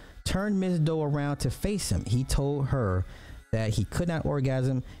 Combs turned Ms. Doe around to face him. He told her that he could not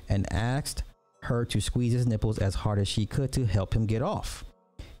orgasm and asked her to squeeze his nipples as hard as she could to help him get off.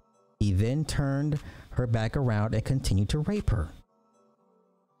 He then turned her back around and continued to rape her.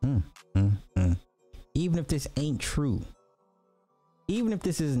 Even if this ain't true, even if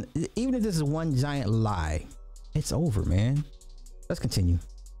this is one giant lie, it's over, man. Let's continue.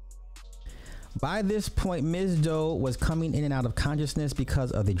 By this point, Ms. Doe was coming in and out of consciousness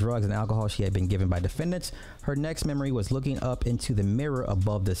because of the drugs and alcohol she had been given by defendants. Her next memory was looking up into the mirror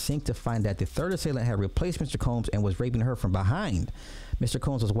above the sink to find that the third assailant had replaced Mr. Combs and was raping her from behind. Mr.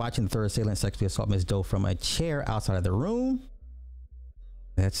 Combs was watching the third assailant sexually assault Ms. Doe from a chair outside of the room.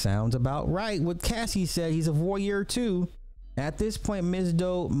 That sounds about right. What Cassie said, he's a voyeur too. At this point, Ms.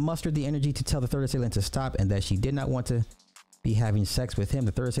 Doe mustered the energy to tell the third assailant to stop and that she did not want to be having sex with him.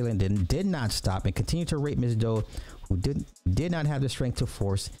 The third assailant did not stop and continued to rape Ms. Doe, who did not have the strength to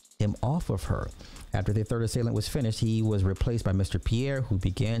force him off of her. After the third assailant was finished, he was replaced by Mr. Pierre, who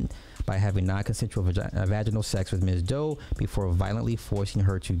began by having non-consensual vaginal sex with Ms. Doe before violently forcing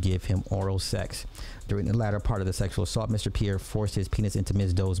her to give him oral sex. During the latter part of the sexual assault, Mr. Pierre forced his penis into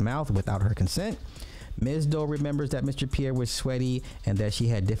Ms. Doe's mouth without her consent. Ms. Doe remembers that Mr. Pierre was sweaty and that she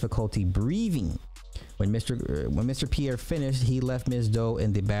had difficulty breathing. When Mr. Pierre finished, he left Ms. Doe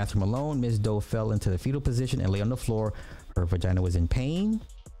in the bathroom alone. Ms. Doe fell into the fetal position and lay on the floor. Her vagina was in pain.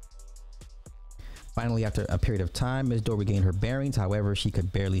 Finally, after a period of time, Ms. Doe regained her bearings. However, she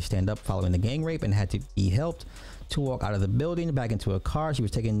could barely stand up following the gang rape and had to be helped to walk out of the building back into a car. She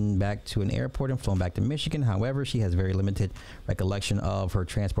was taken back to an airport and flown back to Michigan. However, she has very limited recollection of her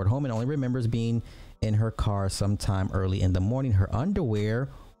transport home and only remembers being in her car sometime early in the morning. Her underwear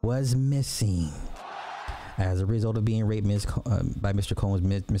was missing. As a result of being raped by Mr. Combs,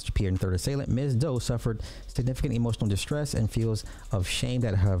 Mr. Pierre, and third assailant, Ms. Doe suffered significant emotional distress and feels of shame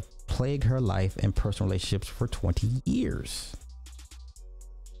that have plagued her life and personal relationships for 20 years.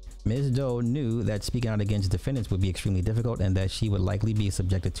 Ms. Doe knew that speaking out against defendants would be extremely difficult and that she would likely be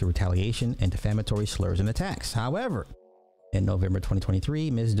subjected to retaliation and defamatory slurs and attacks. However, in November 2023,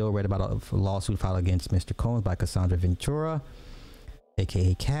 Ms. Doe read about a lawsuit filed against Mr. Combs by Cassandra Ventura,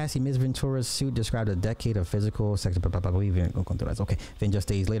 aka Cassie. Ms. Ventura's suit described a decade of physical, sexual, okay. Then just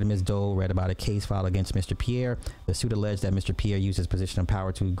days later, Ms. Doe read about a case filed against Mr. Pierre. The suit alleged that Mr. Pierre used his position of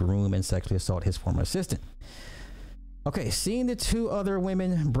power to groom and sexually assault his former assistant. Okay, seeing the two other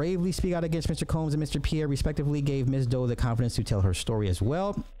women bravely speak out against Mr. Combs and Mr. Pierre respectively gave Ms. Doe the confidence to tell her story as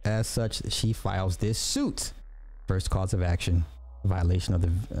well. As such, she files this suit. First cause of action, violation of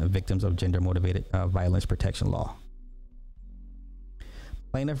the Victims of Gender Motivated Violence Protection Law.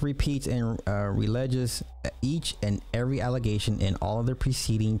 Plaintiff repeats and alleges each and every allegation in all of the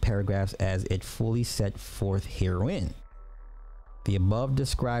preceding paragraphs as it fully set forth herein. The above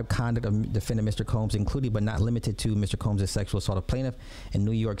described conduct of defendant Mr. Combs, including but not limited to Mr. Combs' sexual assault of plaintiff in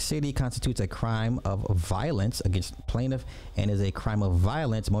New York City, constitutes a crime of violence against plaintiff and is a crime of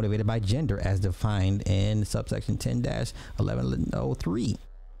violence motivated by gender as defined in subsection 10-1103.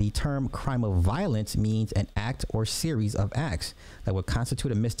 The term crime of violence means an act or series of acts that would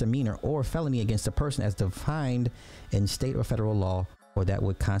constitute a misdemeanor or felony against a person as defined in state or federal law or that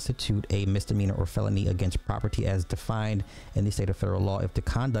would constitute a misdemeanor or felony against property as defined in the state of federal law if the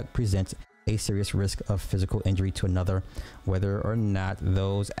conduct presents a serious risk of physical injury to another, whether or not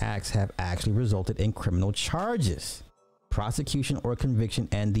those acts have actually resulted in criminal charges, prosecution, or conviction.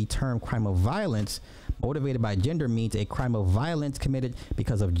 And the term crime of violence motivated by gender means a crime of violence committed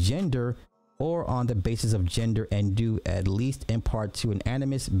because of gender or on the basis of gender and due at least in part to an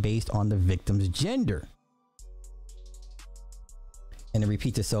animus based on the victim's gender. And it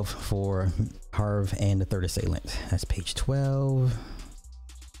repeats itself for Harv and the third assailant. That's page 12.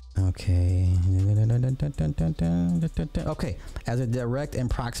 Okay. Okay. As a direct and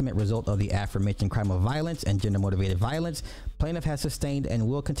proximate result of the aforementioned crime of violence and gender motivated violence, plaintiff has sustained and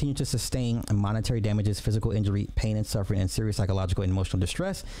will continue to sustain monetary damages, physical injury, pain and suffering, and serious psychological and emotional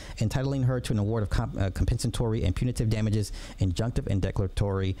distress, entitling her to an award of compensatory and punitive damages, injunctive and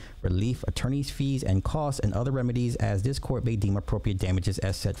declaratory relief, attorney's fees and costs, and other remedies as this court may deem appropriate damages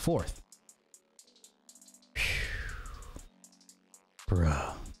as set forth.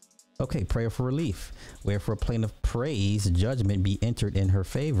 Bruh. Okay, prayer for relief. Wherefore plaintiff prays judgment be entered in her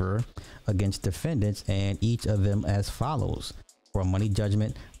favor against defendants, and each of them as follows. For a money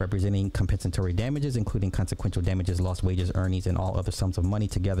judgment representing compensatory damages, including consequential damages, lost wages, earnings, and all other sums of money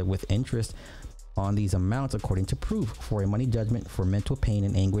together with interest on these amounts according to proof. For a money judgment for mental pain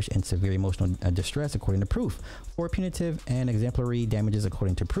and anguish and severe emotional distress according to proof. For punitive and exemplary damages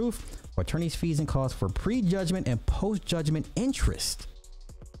according to proof. For attorney's fees and costs for pre-judgment and post-judgment interest.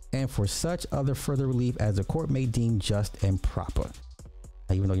 And for such other further relief as the court may deem just and proper.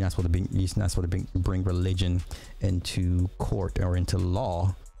 Even though you're not supposed to bring religion into court or into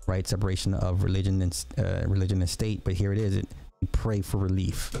law, right? Separation of religion and state. But here it is. We pray for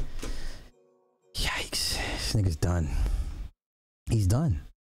relief. Yikes! This nigga's done. He's done.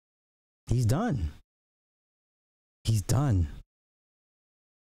 He's done. He's done.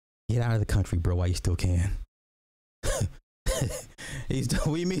 Get out of the country, bro, while you still can. He's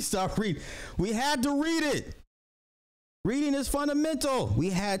done. We may stop reading. We had to read it. Reading is fundamental. We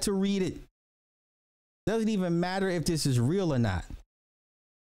had to read it. Doesn't even matter if this is real or not.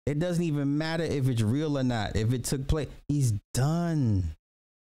 It doesn't even matter if it's real or not. If it took place, he's done.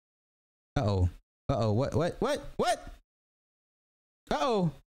 Uh-oh. Uh-oh. What?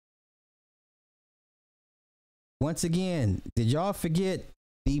 Uh-oh. Once again, did y'all forget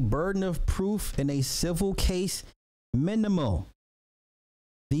the burden of proof in a civil case? Minimal.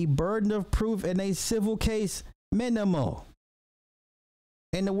 The burden of proof in a civil case, minimal.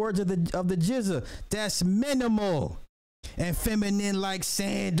 In the words of the jizza, that's minimal. And feminine like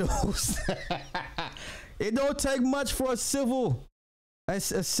sandals. It don't take much for a civil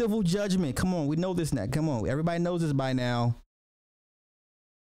judgment. Come on, we know this now. Come on, everybody knows this by now.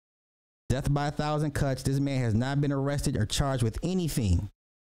 Death by 1,000 cuts. This man has not been arrested or charged with anything.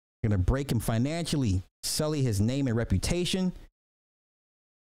 You're gonna break him financially, sully his name and reputation.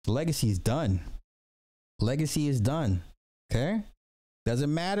 Legacy is done. Legacy is done. Okay?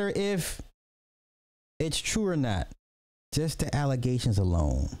 Doesn't matter if it's true or not. Just the allegations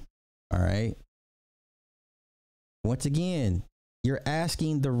alone. All right? Once again, you're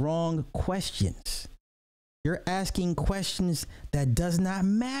asking the wrong questions. You're asking questions that does not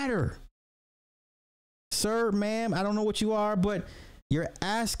matter. Sir, ma'am, I don't know what you are, but you're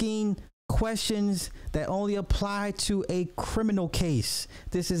asking questions that only apply to a criminal case.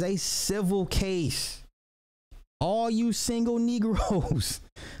 This is a civil case. All you single Negroes,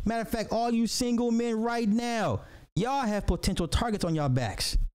 matter of fact, all you single men right now, y'all have potential targets on y'all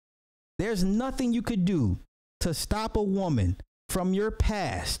backs. There's nothing you could do to stop a woman from your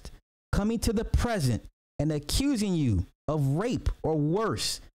past coming to the present and accusing you of rape or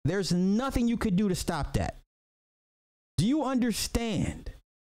worse. There's nothing you could do to stop that. Do you understand?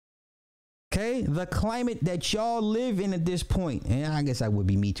 Okay, the climate that y'all live in at this point, and I guess I would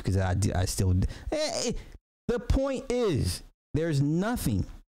be me too, because I still. The point is, there's nothing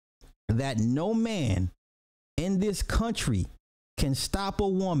that no man in this country can stop a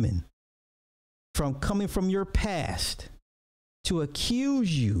woman from coming from your past to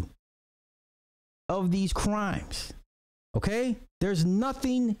accuse you of these crimes. Okay, there's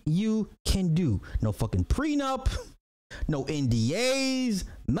nothing you can do. No fucking prenup. No NDAs,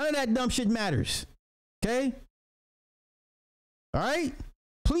 none of that dumb shit matters. Okay? All right?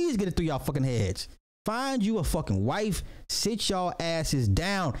 Please get it through y'all fucking heads. Find you a fucking wife, sit y'all asses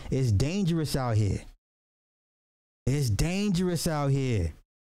down. It's dangerous out here. It's dangerous out here.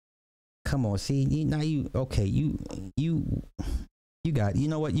 Come on, see, now you got, you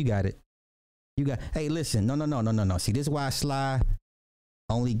know what? You got it. Hey, listen, no. See, this is why Sly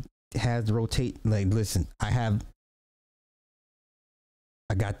only has to rotate. Like, listen, I have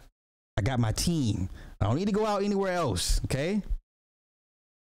I got my team. I don't need to go out anywhere else. Okay.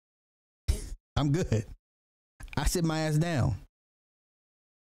 I'm good. I sit my ass down.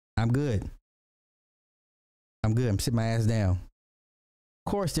 I'm good. I'm sitting my ass down.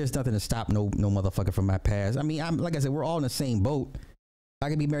 Of course, there's nothing to stop no motherfucker from my past. I mean, I'm like I said, we're all in the same boat. I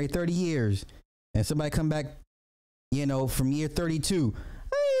could be married 30 years and somebody come back, you know, from year 32.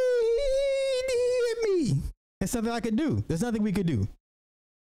 He hit me. There's nothing I could do. There's nothing we could do.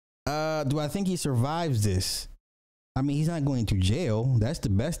 Do I think he survives this? I mean, he's not going to jail. That's the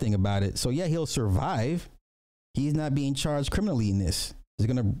best thing about it. So yeah, he'll survive. He's not being charged criminally in this. He's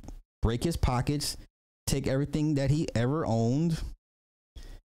going to break his pockets, take everything that he ever owned.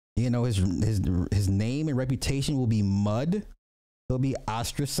 You know, his name and reputation will be mud. He'll be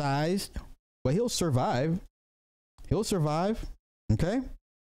ostracized, but he'll survive. He'll survive. Okay.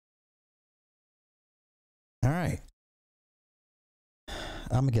 All right.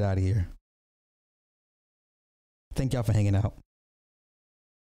 I'm gonna get out of here. Thank y'all for hanging out.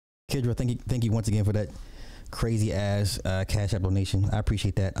 Kidra, thank you once again for that crazy ass Cash App donation. I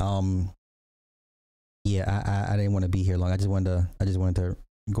appreciate that. Yeah, I didn't want to be here long. I just wanted to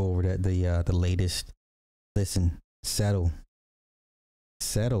go over that the latest. Listen, settle.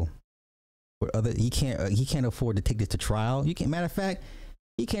 He can't afford to take this to trial. Matter of fact,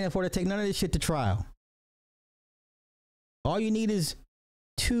 he can't afford to take none of this shit to trial. All you need is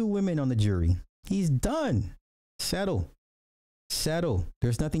 2 women on the jury. He's done. Settle.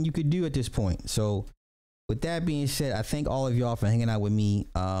 There's nothing you could do at this point. So with that being said, I thank all of y'all for hanging out with me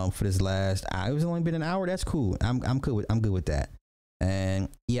for this last hour. It was only been an hour. That's cool. I'm good with that. And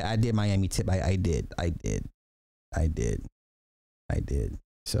yeah, I did Miami tip. I did.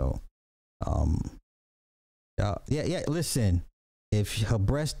 So yeah, listen, if her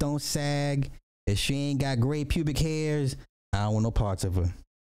breasts don't sag, if she ain't got gray pubic hairs, I don't want no parts of her.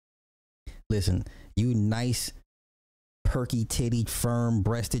 Listen, you nice, perky titty, firm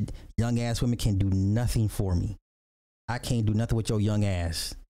breasted, young ass women can do nothing for me. I can't do nothing with your young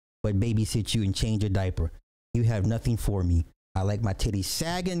ass but babysit you and change your diaper. You have nothing for me. I like my titties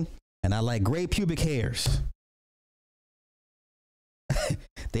sagging and I like gray pubic hairs.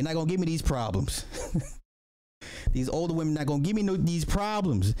 They're not gonna give me these problems. These older women not gonna give me these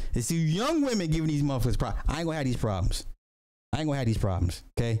problems. It's the young women giving these motherfuckers problems. I ain't gonna have these problems.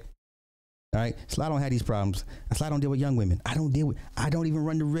 Okay. All right. So I don't have these problems. That's why I don't deal with young women. I don't even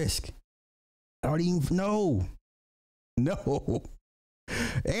run the risk. I don't even know. No.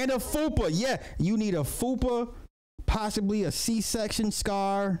 And a FUPA. Yeah. You need a FUPA, possibly a C-section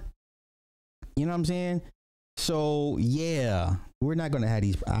scar. You know what I'm saying? So yeah, we're not going to have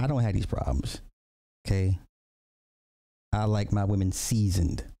these. I don't have these problems. Okay. I like my women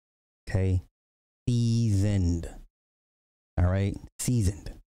seasoned. Okay. Seasoned. All right.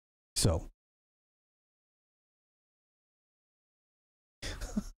 Seasoned. So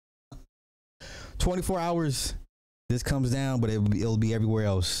 24 hours, this comes down, but it'll be everywhere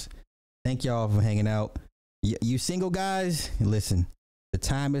else. Thank y'all for hanging out. You single guys, listen, the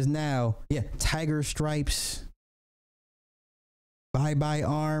time is now. Yeah, tiger stripes. Bye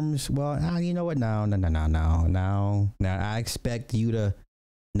arms. Well, you know what? No. Now I expect you to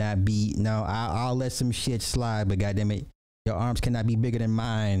not be. No, I'll let some shit slide, but goddamn it, your arms cannot be bigger than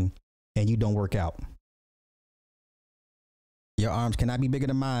mine, and you don't work out. Your arms cannot be bigger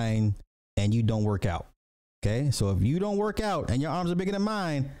than mine, and you don't work out. Okay, so if you don't work out and your arms are bigger than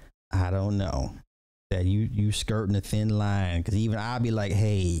mine, I don't know that you skirting a thin line. Because even I'll be like,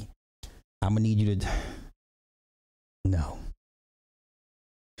 hey, I'm gonna need you to. No.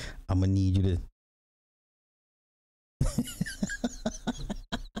 I'm gonna need you to.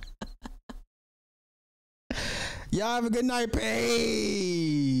 Y'all have a good night.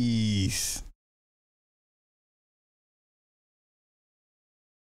 Peace.